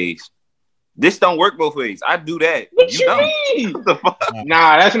both ways. This don't work both ways. I do that. What you mean? What the fuck?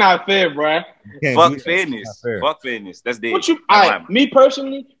 Nah, that's not fair, bro. Fuck fairness. Fuck fairness. That's dead. Me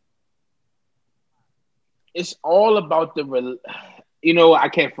personally, it's all about the. You know, I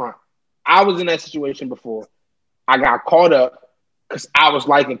can't front. I was in that situation before. I got caught up because I was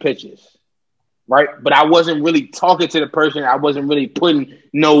liking pictures, right? But I wasn't really talking to the person. I wasn't really putting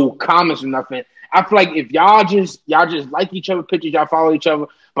no comments or nothing. I feel like if y'all just like each other pictures, y'all follow each other,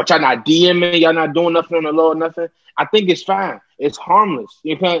 but y'all not DMing, y'all not doing nothing on the low or nothing, I think it's fine. It's harmless.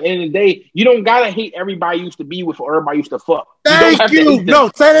 You know, at the end of the day, you don't gotta hate everybody you used to be with or everybody used to fuck. Thank you. No,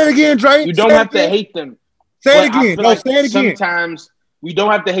 say that again, Dre. You don't have to hate them. Say it again. No, say it again. Sometimes we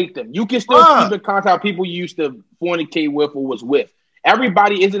don't have to hate them. You can still keep in contact with people you used to fornicate with or was with.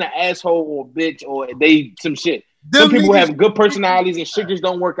 Everybody isn't an asshole or a bitch or they some shit. Some people have good personalities and shit just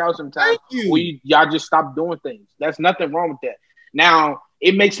don't work out sometimes. Y'all just stop doing things. There's nothing wrong with that. Now,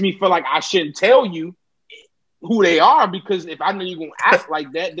 it makes me feel like I shouldn't tell you who they are because if I know you're going to act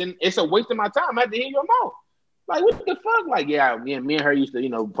like that, then it's a waste of my time. I have to hear your mouth. Like, what the fuck? Like, yeah, me and her used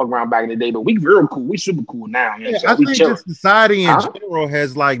to, fuck around back in the day, but we real cool. We super cool now. You know I think just society in general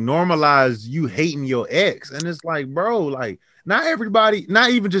has, like, normalized you hating your ex. And it's like, bro, like, not everybody,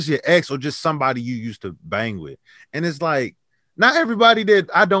 not even just your ex or just somebody you used to bang with. And it's like, not everybody that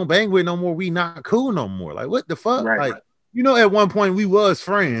I don't bang with no more, we not cool no more. Like, what the fuck? Right. At one point we was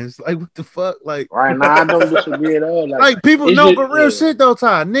friends. Like, what the fuck? Like, right now, I don't disagree at all. Like people know, but real shit though,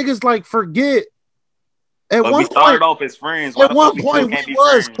 Ty. Niggas like forget. We started off as friends. At one point, we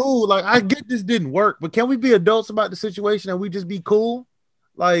was cool. Like, I get this didn't work, but can we be adults about the situation and we just be cool?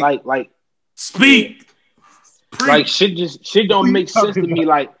 Like, speak. Like, shit don't make sense to me.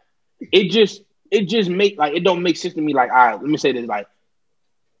 Like, it don't make sense to me. Like, all right, let me say this. Like,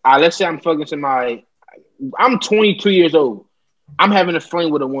 let's say I'm fucking somebody. I'm 22 years old. I'm having a fling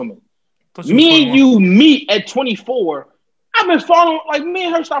with a woman. Me and you meet at 24. I've been following. Like, me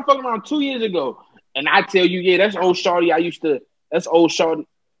and her started fucking around 2 years ago. And I tell you, yeah, that's old shorty I used to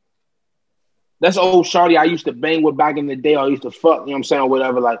bang with back in the day. I used to fuck, you know what I'm saying, or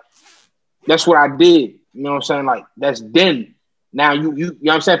whatever. Like, that's what I did. You know what I'm saying? Like, that's then. Now, you know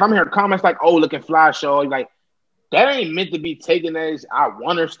what I'm saying? If I'm hearing comments like, oh, looking fly, shorty, like, that ain't meant to be taken as I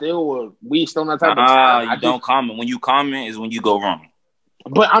want her still or we still not type of time. You don't comment. When you comment is when you go wrong.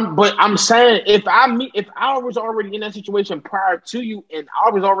 But I'm saying if I was already in that situation prior to you and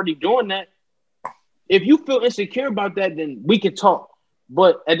I was already doing that, if you feel insecure about that, then we can talk.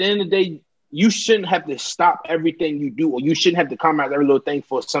 But at the end of the day, you shouldn't have to stop everything you do, or you shouldn't have to comment every little thing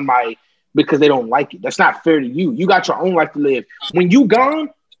for somebody because they don't like it. That's not fair to you. You got your own life to live. When you gone,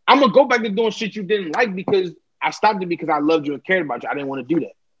 I'm going to go back to doing shit you didn't like because I stopped it because I loved you and cared about you. I didn't want to do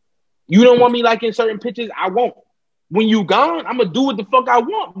that. You don't want me liking certain pictures? I won't. When you gone, I'm going to do what the fuck I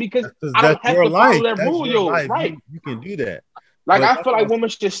want because I don't have to follow that rule. Right. You can do that. Like, I feel like women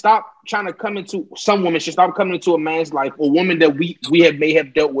should stop trying to come into – some women should stop coming into a man's life or women that we may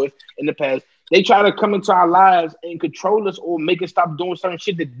have dealt with in the past. They try to come into our lives and control us or make us stop doing certain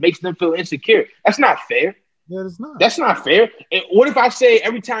shit that makes them feel insecure. That's not fair. Yeah, it's not. That's not fair. And what if I say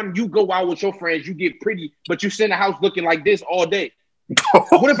every time you go out with your friends, you get pretty, but you sit in the house looking like this all day?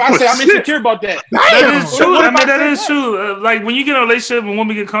 What if I say I'm insecure about that? That is true. I mean, that is true. Like, when you get in a relationship and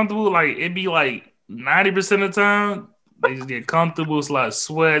women get comfortable, like, it be like 90% of the time, they just get comfortable. It's like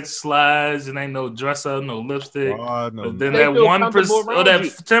sweat, slides, and ain't no dress up, no lipstick. But then that 1% or that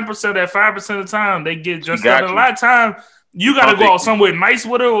 10%, that 5% of the time, they get dressed up. And a lot of time, you got to go out somewhere nice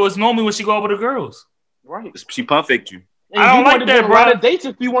with her, or it's normally when she go out with the girls. Right. She pump faked you. And I don't like that, bro. A lot of dates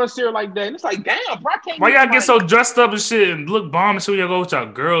if you want to see her like that. And it's like, damn, bro, I can't. Why y'all get so dressed up and shit and look bomb and so y'all go with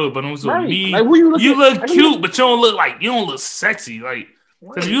y'all girl, but it was with me. Like, you look cute, but you don't look sexy. Like,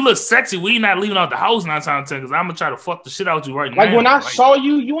 because if you look sexy, we not leaving out the house 9 times out of 10. Because I'm gonna try to fuck the shit out you right now. Like when I saw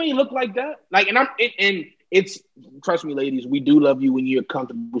you, you ain't look like that. Like, and it's trust me, ladies, we do love you when you're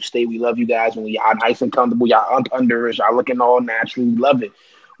comfortable state. We love you guys when y'all nice and comfortable. Y'all under us, y'all looking all natural. We love it.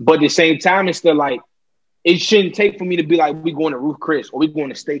 But at the same time, it's still like, it shouldn't take for me to be like, we going to Ruth Chris, or we going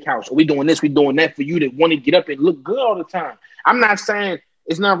to Steakhouse, or we doing this, we doing that, for you to want to get up and look good all the time. I'm not saying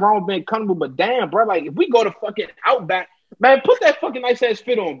it's not wrong with being comfortable, but damn, bro, like if we go to fucking Outback, man, put that fucking nice ass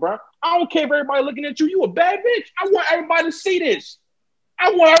fit on, bro. I don't care if everybody looking at you. You a bad bitch. I want everybody to see this.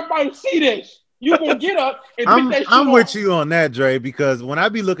 You gonna get up and pick that shit I'm on. with you on that, Dre, because when I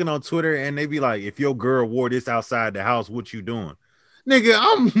be looking on Twitter and they be like, if your girl wore this outside the house, what you doing?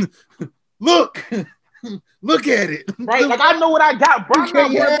 Nigga, look at it. Right? Like I know what I got, bro. I'm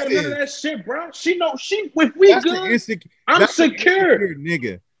not worried about none of that shit, bro. She know if we that's good, I'm secure.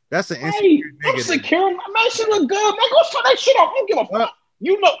 Nigga. That's an insecure nigga. I'm secure. Man, she look good. Man, go show that shit off. I don't give a fuck.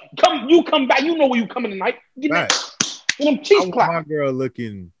 You know, come back. You know where you coming tonight. Get them cheese clap. My girl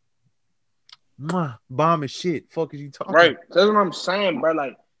looking bomb as shit. Fuck is you talking? Right. That's what I'm saying, bro.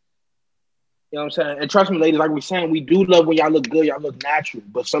 Like, you know what I'm saying? And trust me, ladies, like we're saying, we do love when y'all look good, y'all look natural.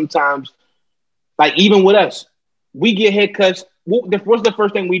 But sometimes, like even with us, we get haircuts. What's the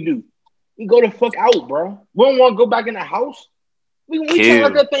first thing we do? We go the fuck out, bro. We don't want to go back in the house. We trying to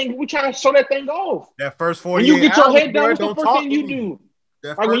let that thing. We trying to show that thing off. That first 48 when you get your head done, what's the first thing you do?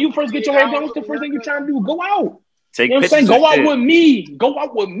 Like when you first get your head done, what's the first thing you trying to do? Go out. Take you know what I'm saying? Go out with me. Go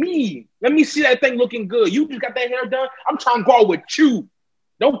out with me. Let me see that thing looking good. You just got that hair done. I'm trying to go out with you.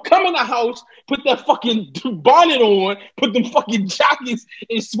 Don't come in the house, put that fucking bonnet on, put them fucking jackets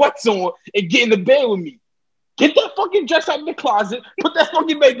and sweats on, and get in the bed with me. Get that fucking dress out in the closet, put that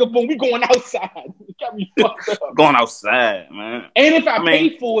fucking makeup on. We going outside. You got me fucked up. Going outside, man. And if I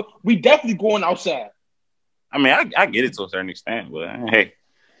pay for it, we definitely going outside. I mean, I get it to a certain extent, but hey,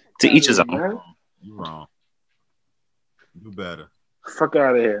 to each his own. You wrong. Do better. Fuck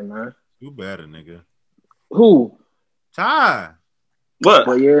out of here, man. Do better, nigga. Who? Ty. What?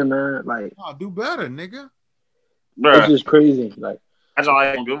 But yeah, man. Like, do better, nigga. Bruh. It's just crazy. Like, I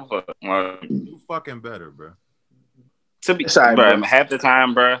don't give a fuck. Do fucking better, bro. To be, bro, half the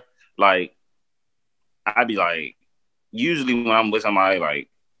time, bro, like, I'd be like, usually when I'm with somebody, like,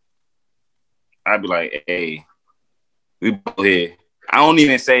 I'd be like, hey, we go here. I don't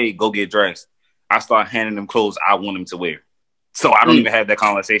even say go get dressed. I start handing them clothes I want them to wear. So I don't even have that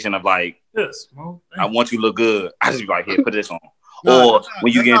conversation of like, I want you to look good. I just be like, here, put this on.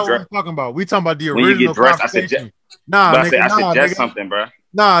 When you get dressed. Talking about. We talking about the original. When you get dressed, I suggest. I suggest something, bro.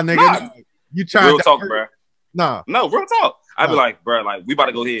 Nah, nigga. You trying real talk, bro. Nah. No, real talk. I'd be like, bro, like, we about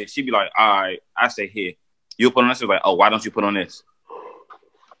to go here. She'd be like, all right. I say, here. You'll put on this. She's like, oh, why don't you put on this?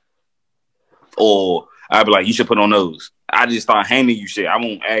 Or I'd be like, you should put on those. I just start handing you shit. I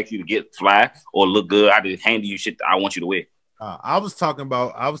won't ask you to get fly or look good. I just hand you shit that I want you to wear. I was talking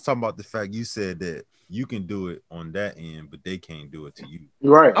about the fact you said that you can do it on that end, but they can't do it to you.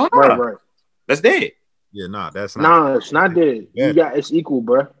 Right. Right. That's dead. Yeah, that's not. It's not dead. It's equal,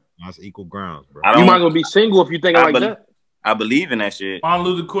 bro. That's equal grounds, bro. You might gonna be single if you think like that. I believe in that shit. Martin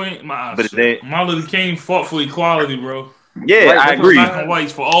Luther King fought for equality, bro. Yeah, right, I agree. Black and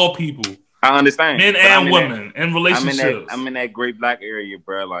whites for all people. I understand. Men and women in relationships. I'm in that great black area,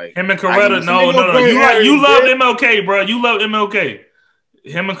 bro. Like him and Coretta. No. You love MLK, bro. You love MLK.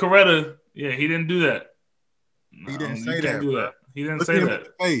 Him and Coretta. Yeah, he didn't do that. He didn't say that. He didn't say that.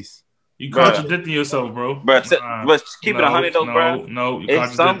 Face. You contradicting yourself, bro. But keep it 100 though, bro. No,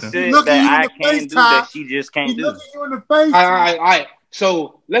 it's some shit that I can't do that she just can't do. Looking you in the face. All right.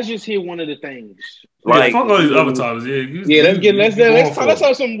 So let's just hear one of the things. Like, fuck all these other topics. Let's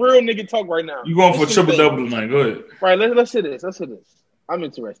have some real nigga talk right now. You going for triple double tonight? Go ahead. Right, let's hear this. I'm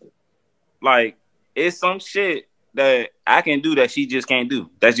interested. Like, it's some shit that I can do that she just can't do.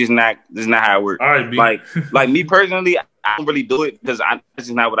 That's not how it works. All right, B. Like me personally, I don't really do it because that's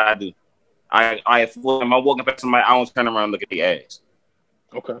just not what I do. If I'm walking past somebody, I don't turn around and look at the ass.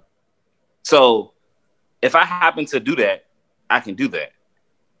 Okay. So if I happen to do that, I can do that.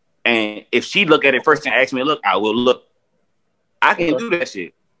 And if she look at it first and ask me to look, I will look. I can do that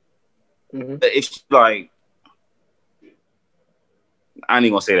shit. Mm-hmm. If she like, I ain't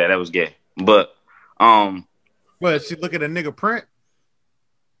even gonna say that was gay, but well, she look at a nigga print.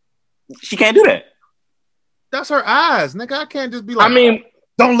 She can't do that. That's her eyes, nigga. I can't just be like,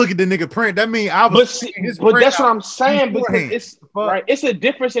 don't look at the nigga print. That mean I was. But that's what I'm saying because it's right. It's a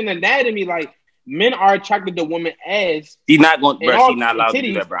difference in anatomy. Like Men are attracted to women's ass. She's not going, bro. She's not allowed to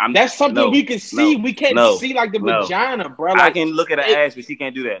do that, bro. That's something we can see. We can't see like the vagina, bro. Like, I can look at her ass, but she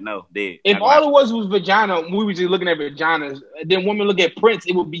can't do that. No, dead. If all it was vagina, we were just looking at vaginas. Then women look at prints,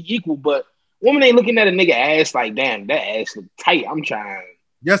 it would be equal. But women ain't looking at a nigga ass like, damn, that ass look tight. I'm trying.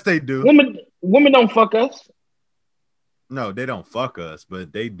 Yes, they do. Women don't fuck us. No, they don't fuck us,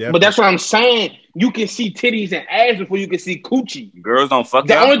 but they definitely. But that's what I'm saying. You can see titties and ass before you can see coochie. Girls don't fuck.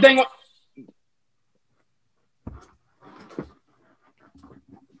 The only thing.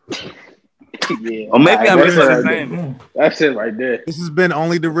 Yeah. Or maybe I'm misunderstanding. That's it right there. This has been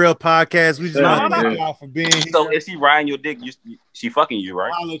Only the Real Podcast. We just want to thank y'all for being here. So if she riding your dick, she fucking you,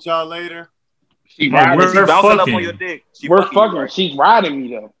 right? I'll let y'all later. She bouncing up on your dick. We're fucking. Right? She's riding me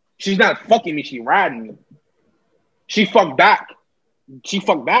though. She's not fucking me. She riding me. She fuck back.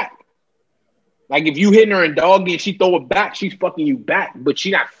 Like if you hitting her and doggy and she throw it back, she's fucking you back. But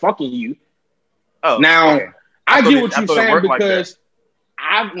she not fucking you. Oh, now okay. I get what you're saying because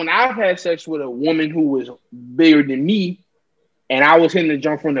when I've had sex with a woman who was bigger than me, and I was hitting the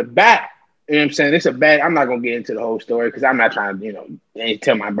jump from the back. You know what I'm saying? It's a bad. I'm not gonna get into the whole story because I'm not trying to,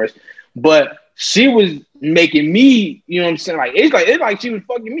 tell my burst. But she was making me, you know what I'm saying? Like it's like she was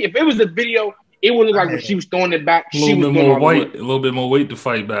fucking me. If it was a video, it would look like when she was throwing it back. A little bit more weight to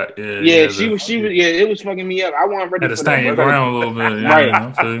fight back. Yeah, she was. It was fucking me up. I wasn't ready. Had to stand your ground a little bit. Right.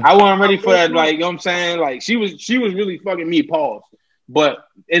 I wasn't ready for that. Like, you know what I'm saying? Like she was really fucking me. Pause. But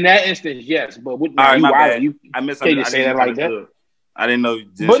in that instance, yes. But with I can't just say that like that. I didn't know.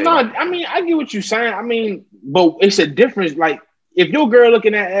 But no, I mean, I get what you're saying. I mean, but it's a difference. Like, if your girl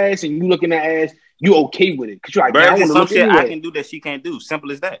looking at ass and you looking at ass, you okay with it because you're like, I want to look shit I can do that she can't do. Simple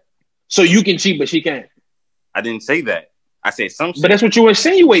as that. So you can cheat, but she can't. I didn't say that. I said some shit. But that's what you were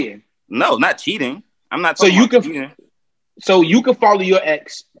insinuating. No, not cheating. I'm not. So you can. So you can follow your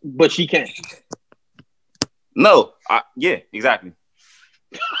ex, but she can't. No. Yeah. Exactly.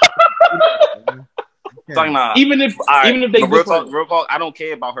 Talking about, even if they real talk, I don't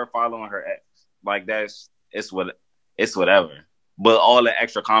care about her following her ex. Like it's whatever. But all the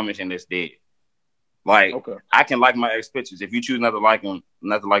extra comments in this dead. Like I can like my ex pictures. If you choose not to like them,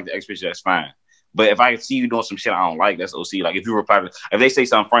 not to like the ex picture, that's fine. But if I see you doing some shit I don't like, that's OC. Like if you reply to, if they say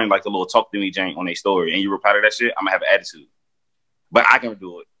something funny like the little talk to me jank on their story and you reply to that shit, I'm gonna have an attitude. But I can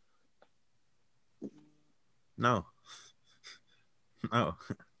do it. No,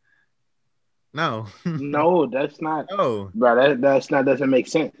 that's not. No, bro, doesn't make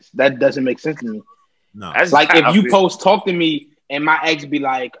sense. That doesn't make sense to me. No, like if you post talk to me and my ex be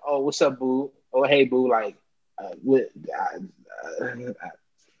like, "Oh, what's up, boo?" Or "Hey, boo," like what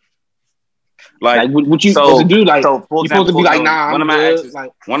you supposed to do? Like you supposed to be like, "Nah." One of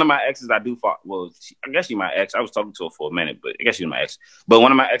my exes, I do fuck. Well, I guess she's my ex. I was talking to her for a minute, but I guess she's my ex. But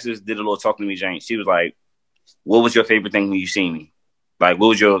one of my exes did a little talk to me, Jane. She was like, "What was your favorite thing when you seen me? Like,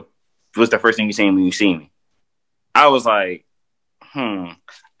 what's the first thing you seen when you seen me?" I was like, I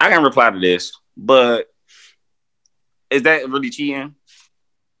can reply to this, but is that really cheating?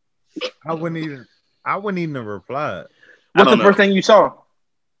 I wouldn't even reply. What's the first thing you saw?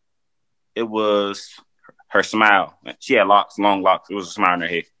 It was her smile. She had locks, long locks. It was a smile in her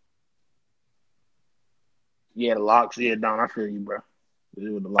head. Yeah, the locks. Yeah, Don, I feel you, bro.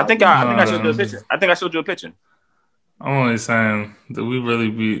 I think I showed you a picture. I think I showed you a picture. I'm only saying, do we really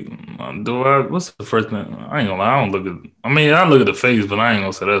be? What's the first thing? I ain't gonna lie. I don't look at. I mean, I look at the face, but I ain't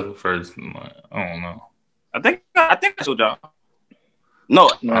gonna say that's the first. Like, I don't know. I think I showed y'all. No,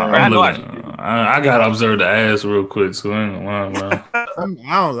 I gotta observe the ass real quick, so I ain't gonna lie, man. I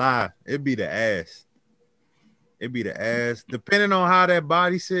don't lie. It'd be the ass. Depending on how that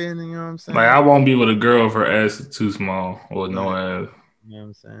body's sitting. You know what I'm saying? Like I won't be with a girl if her ass is too small or no ass. You know what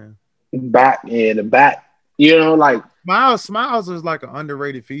I'm saying? The back. You know, like smiles is like an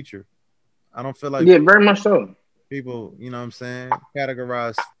underrated feature. I don't feel like very much so. People, you know what I'm saying,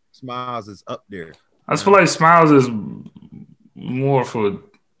 categorize smiles as up there. I just feel like smiles is more for.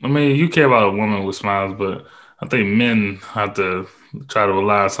 I mean, you care about a woman with smiles, but I think men have to try to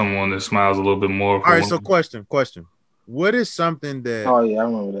rely on someone that smiles a little bit more. All right, so question. What is something that? Oh yeah, I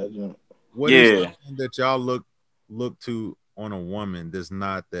remember that. Jump. What is something that y'all look to on a woman that's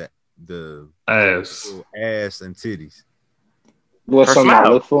not the ass and titties? What's something I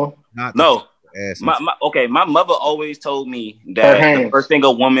look for? No. My mother always told me that the first thing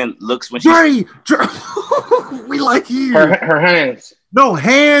a woman looks when she we like you. Her hands. No,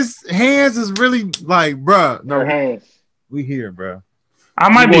 hands is really like, bruh. No, her hands. We here, bruh. I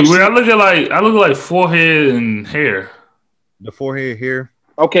might be weird. I look at like forehead and hair. The forehead, hair.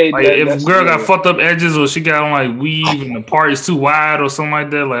 Okay, like if girl got fucked up edges or she got on like weave and the part is too wide or something like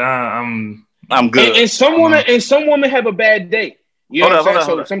that, like I'm I'm good. And some women have a bad day. You know what I'm saying?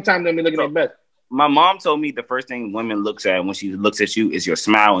 So sometimes they be looking at best. My mom told me the first thing women looks at when she looks at you is your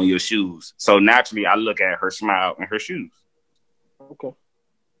smile and your shoes. So naturally, I look at her smile and her shoes. Okay.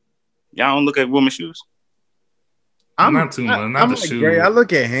 Y'all don't look at women's shoes? I'm not too much. Not the shoes. I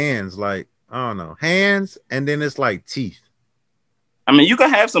look at hands, like, I don't know, hands, and then it's like teeth. I mean, you can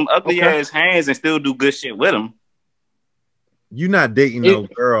have some ugly ass hands and still do good shit with them. You're not dating no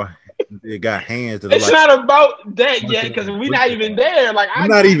girl that got hands. It's like, not about that yet because we're not even there. Like I'm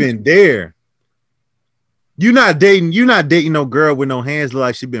not even there. You're not dating no girl with no hands look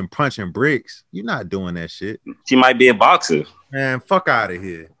like she been punching bricks. You're not doing that shit. She might be a boxer. Man, fuck out of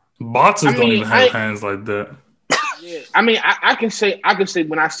here. Boxers don't even have hands like that. Yeah. I mean, I can say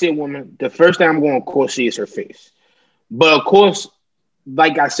when I see a woman, the first thing I'm going to, of course, see is her face. But of course,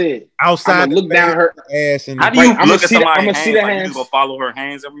 like I said, outside, I'm gonna look down her ass and how do you look at somebody's hands? Like you gonna follow her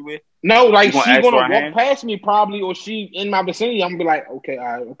hands everywhere? No, like she's gonna walk past me probably, or she in my vicinity. I'm gonna be like, okay, all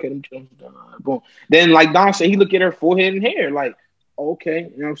right, okay, boom. Then like Don said, he look at her forehead and hair, like, okay,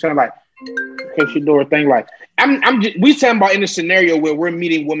 you know what I'm saying? Like, okay, she do her thing. Like, we talking about in a scenario where we're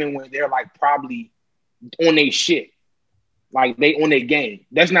meeting women when they're like probably on their shit. Like they on their game.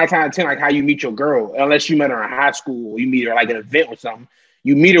 That's not time to 10 like how you meet your girl, unless you met her in high school or you meet her like at an event or something.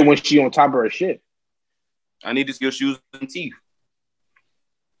 You meet her when she on top of her shit. I need to see your shoes and teeth.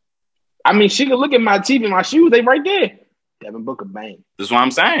 I mean, she can look at my teeth and my shoes. They right there. Devin Booker bang. That's what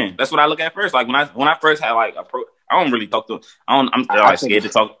I'm saying. That's what I look at first. Like when I first had like I don't really talk to. I'm like scared to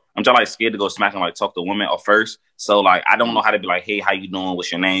talk. I'm just like scared to go smack and like talk to women at first. So like I don't know how to be like, hey, how you doing?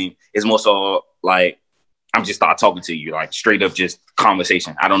 What's your name? It's more so like. I'm just start talking to you, like straight up just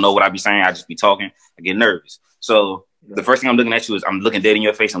conversation. I don't know what I be saying. I just be talking. I get nervous. So the first thing I'm looking at you is I'm looking dead in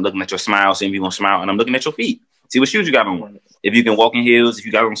your face. I'm looking at your smile, seeing if you're going to smile. And I'm looking at your feet. See what shoes you got on. If you can walk in heels, if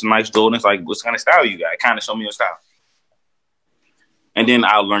you got on some nice Jordans, like what kind of style you got. Kind of show me your style. And then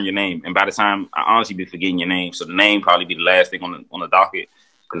I'll learn your name. And by the time, I honestly be forgetting your name. So the name probably be the last thing on the docket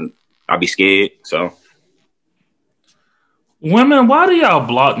because I'll be scared. So. Women, why do y'all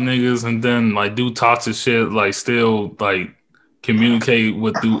block niggas and then like do toxic shit, like still like communicate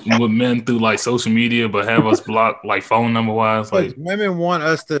with men through like social media, but have us blocked like phone number wise? Like women want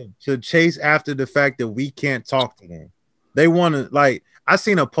us to chase after the fact that we can't talk to them. They want to like. I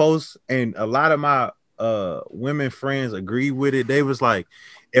seen a post and a lot of my women friends agreed with it. They was like,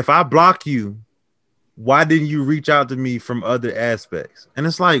 if I block you, why didn't you reach out to me from other aspects? And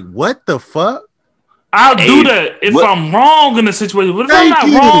it's like, what the fuck? I'll do that if I'm wrong in the situation. But if I'm not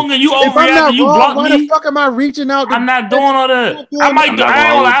wrong and you overreact and you block me, why the fuck am I reaching out? I'm not doing all that.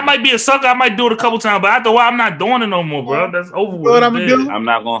 I might be a sucker. I might do it a couple times, but after a while, I'm not doing it no more, bro. That's over with. What I'm gonna do? I'm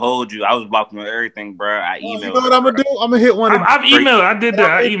not gonna hold you. I was blocking on everything, bro. I emailed. You know what I'm gonna do? I'm gonna hit one. I've emailed. I did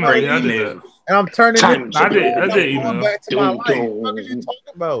that. I emailed. And I'm turning. I did email. Back to my life. What are you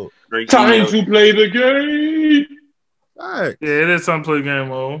talking about? Time to play the game. Right. Yeah, it is time to play game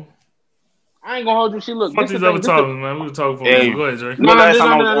mode. I ain't gonna hold you. She look. Fuck these other talking, man. We were talking for a minute. Go ahead, Dre.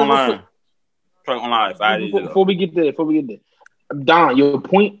 Online. Before we get there, Don, your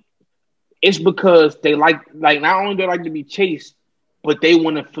point is because they like not only they like to be chased, but they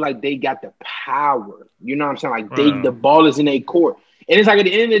want to feel like they got the power. You know what I'm saying? Like the ball is in their court, and it's like at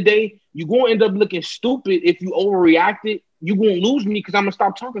the end of the day, you gonna end up looking stupid if you overreacted. You gonna lose me because I'm gonna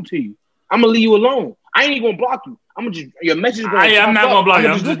stop talking to you. I'm gonna leave you alone. I ain't even gonna block you. I'm gonna just your message. I'm not gonna block you.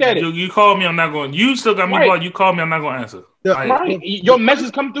 Just look at it. You call me, I'm not going. You still got me blocked. You call me, I'm not gonna answer. Right. Your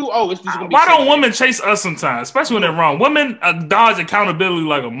message come through. Oh, it's just gonna be. Why don't women chase us sometimes, especially when they're wrong? Women dodge accountability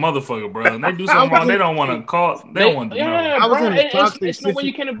like a motherfucker, bro. And they do something wrong. They don't want to call. They don't want to know. I was in a toxic it's no way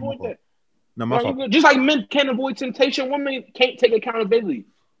you can avoid that. No, my fault. Just like men can't avoid temptation, women can't take accountability.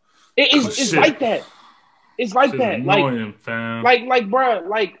 It's like that. It's like that. Annoying, fam. Like, bro,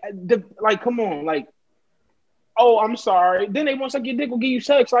 come on, like. Oh, I'm sorry. Then they want to suck your dick will give you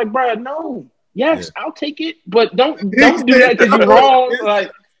sex. Like, bro, no. Yes, yeah. I'll take it. But don't do that because you're wrong.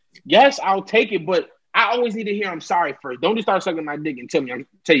 Like, yes, I'll take it. But I always need to hear I'm sorry first. Don't just start sucking my dick and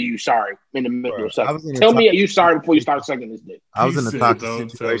tell you sorry in the middle of sucking. Tell me you sorry before you start sucking this dick. I was in a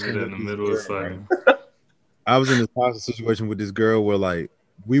toxic situation in the middle of sucking. I was in a toxic situation with this girl where like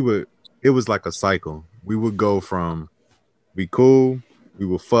it was like a cycle. We would go from be cool, we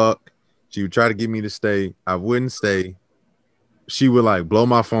would fuck. She would try to get me to stay. I wouldn't stay. She would like blow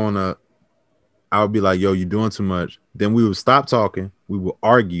my phone up. I would be like, yo, you're doing too much. Then we would stop talking. We would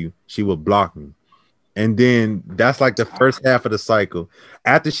argue. She would block me. And then that's like the first half of the cycle.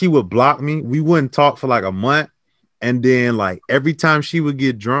 After she would block me, we wouldn't talk for like a month. And then like every time she would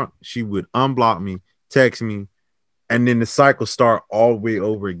get drunk, she would unblock me, text me, and then the cycle start all the way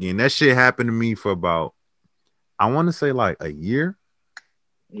over again. That shit happened to me for about, I want to say like a year.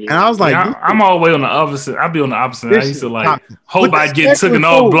 Yeah. And I was like, I'm all the way on the opposite. I'll be on the opposite. I used to like hope I get taken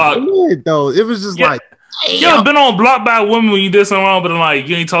off block. Though it was just like, you ever been on block by a woman when you did something wrong, but like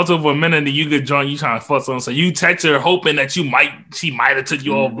you ain't talked to her for a minute and you get drunk, you trying to fuck something. So you text her hoping that she might have took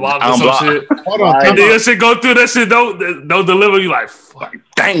you off block or some shit. Hold on, and then that shit go through, that shit don't deliver. You like, fuck,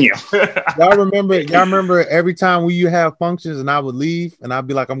 damn. Y'all remember every time you have functions and I would leave and I'd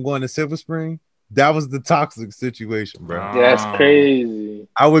be like, I'm going to Silver Spring. That was the toxic situation, bro. Yeah, that's crazy.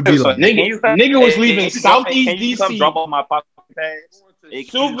 I would be like, nigga was leaving Southeast DC. Come drop on my pocket pads.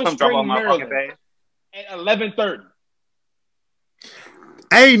 Silver Spring, Maryland. At 11:30.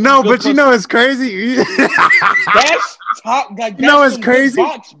 Hey, no, but you know it's crazy. That's top. Like, you know it's crazy,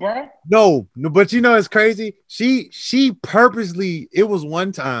 box, bro. No, but you know it's crazy. She purposely. It was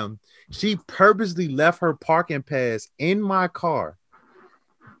one time she purposely left her parking pass in my car.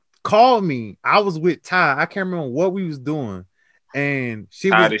 Called me. I was with Ty. I can't remember what we was doing, and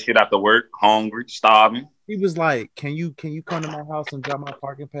she tired of shit after work, hungry, starving. He was like, "Can you come to my house and drop my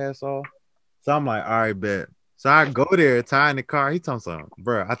parking pass off?" So I'm like, "All right, bet." So I go there, Ty in the car. He told me,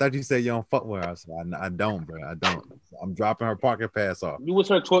 "Bro, I thought you said you don't fuck with her." I said, "I don't, bro. I don't." So I'm dropping her parking pass off. You was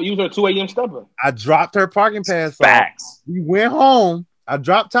her 2 a.m. stepper. I dropped her parking pass Facts. off. We went home. I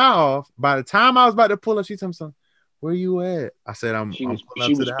dropped Ty off. By the time I was about to pull up, she told me, "Where you at?" I said, She was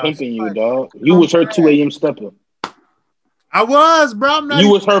pimping you, dog. You was her 2 a.m. stepper. I was, bro. You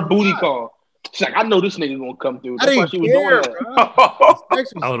was her booty call. She's like, I know this nigga gonna come through. That's why she was doing that.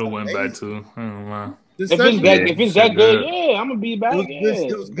 I would have went back too. I don't know. If it's that good, yeah, I'm gonna be back.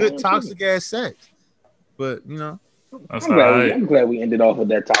 It was good toxic ass sex. But you know, I'm glad we ended off with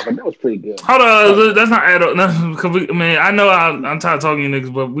that topic. That was pretty good. Hold on, that's not add up. No, I know I'm tired of talking to you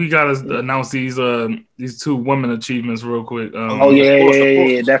niggas, but we gotta announce these 2 women achievements real quick.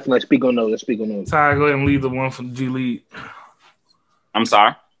 Yeah, definitely. Speak on those. Ty, go ahead and lead the one for the G League. I'm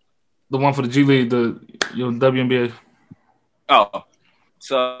sorry. The one for the G League, your WNBA. Oh,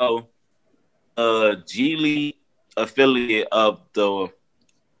 so G League affiliate of the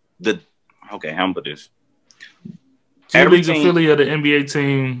okay, how about this? G League's affiliate of the NBA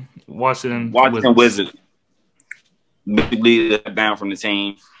team, Washington Wizards. Big down from the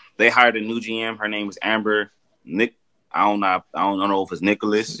team. They hired a new GM. Her name is Amber Nick. I don't know if it's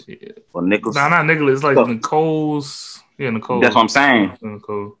Nicholas or Nicholas. No, not Nicholas. It's like Nicole's. Yeah, Nicole. That's what I'm saying.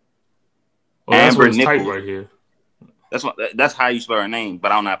 Nicole. Well, Amber Nichols right here. That's how you spell her name,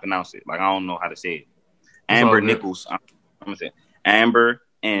 but I don't know how to pronounce it. Like I don't know how to say it. Amber Nichols. I'm gonna say Amber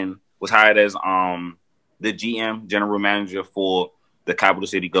and was hired as the GM, general manager for the Capital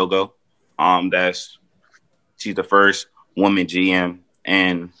City Go-Go. She's the first woman GM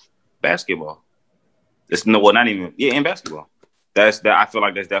in basketball. In basketball. I feel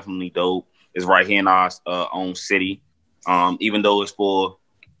like that's definitely dope. It's right here in our own city. Even though it's for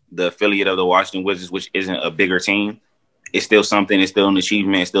the affiliate of the Washington Wizards, which isn't a bigger team, it's still something. It's still an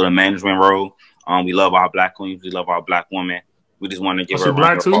achievement. It's still a management role. We love our black queens. We love our black women. We just want to give her a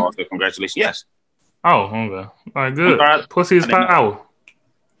round of applause. So congratulations. Yes. Oh, okay. All right, good. Pussy is power.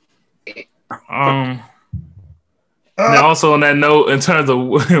 Now, also on that note, in terms of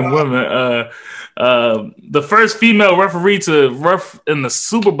women, the first female referee to ref in the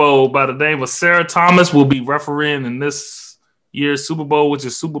Super Bowl by the name of Sarah Thomas will be refereeing in this year's Super Bowl, which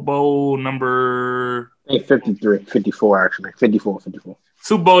is Super Bowl number 54, actually. 54.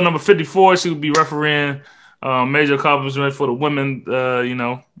 Super Bowl number 54. She will be refereeing. Major accomplishment for the women.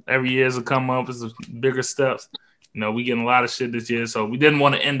 Every year as it come up, it's bigger steps. We getting a lot of shit this year, so we didn't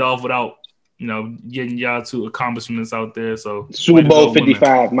want to end off without getting y'all 2 accomplishments out there. So Super Bowl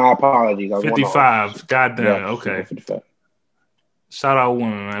 55. Women. My apologies. 55. Goddamn. Yeah, okay. 55. Shout out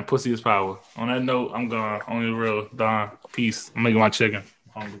women, man. Pussy is power. On that note, I'm gone. Only the real Don. Peace. I'm making my chicken.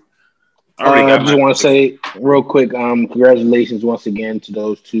 I'm hungry. I just want to say real quick, congratulations once again to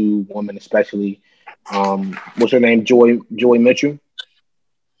those 2 women, especially. What's her name? Joy Mitchell.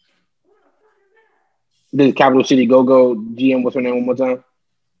 The Capital City Go-Go GM. What's her name one more time?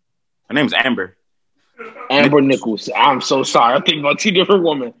 Her name's Amber. Amber Nichols. I'm so sorry. I'm thinking about 2 different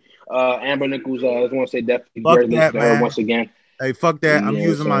women. Amber Nichols. I just want to say definitely congratulations to her once again. Hey, fuck that. I'm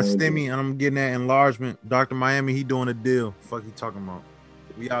using my STEMI and I'm getting that enlargement. Dr. Miami, he doing a deal. Fuck you talking about?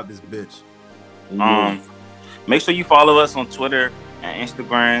 We out this bitch. Make sure you follow us on Twitter and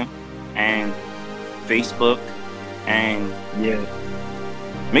Instagram and Facebook, and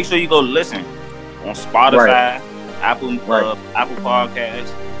make sure you go listen on Spotify, Apple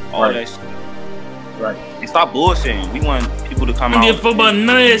Podcasts, all that shit. Right. And stop bullshitting. We want people to come out. Don't give a fuck about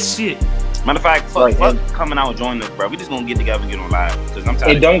none of that shit. Matter of fact, fuck coming out and joining us, bro. We just gonna get together and get on live because I'm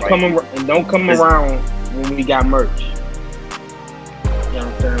tired. And don't come around when we got merch. You know what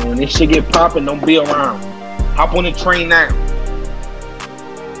I'm saying? When this shit get popping, don't be around. Hop on the train now.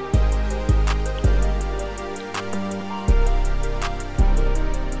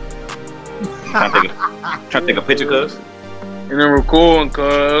 Trying to take a picture, cuz. And then recording,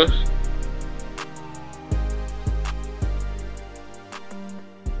 cuz.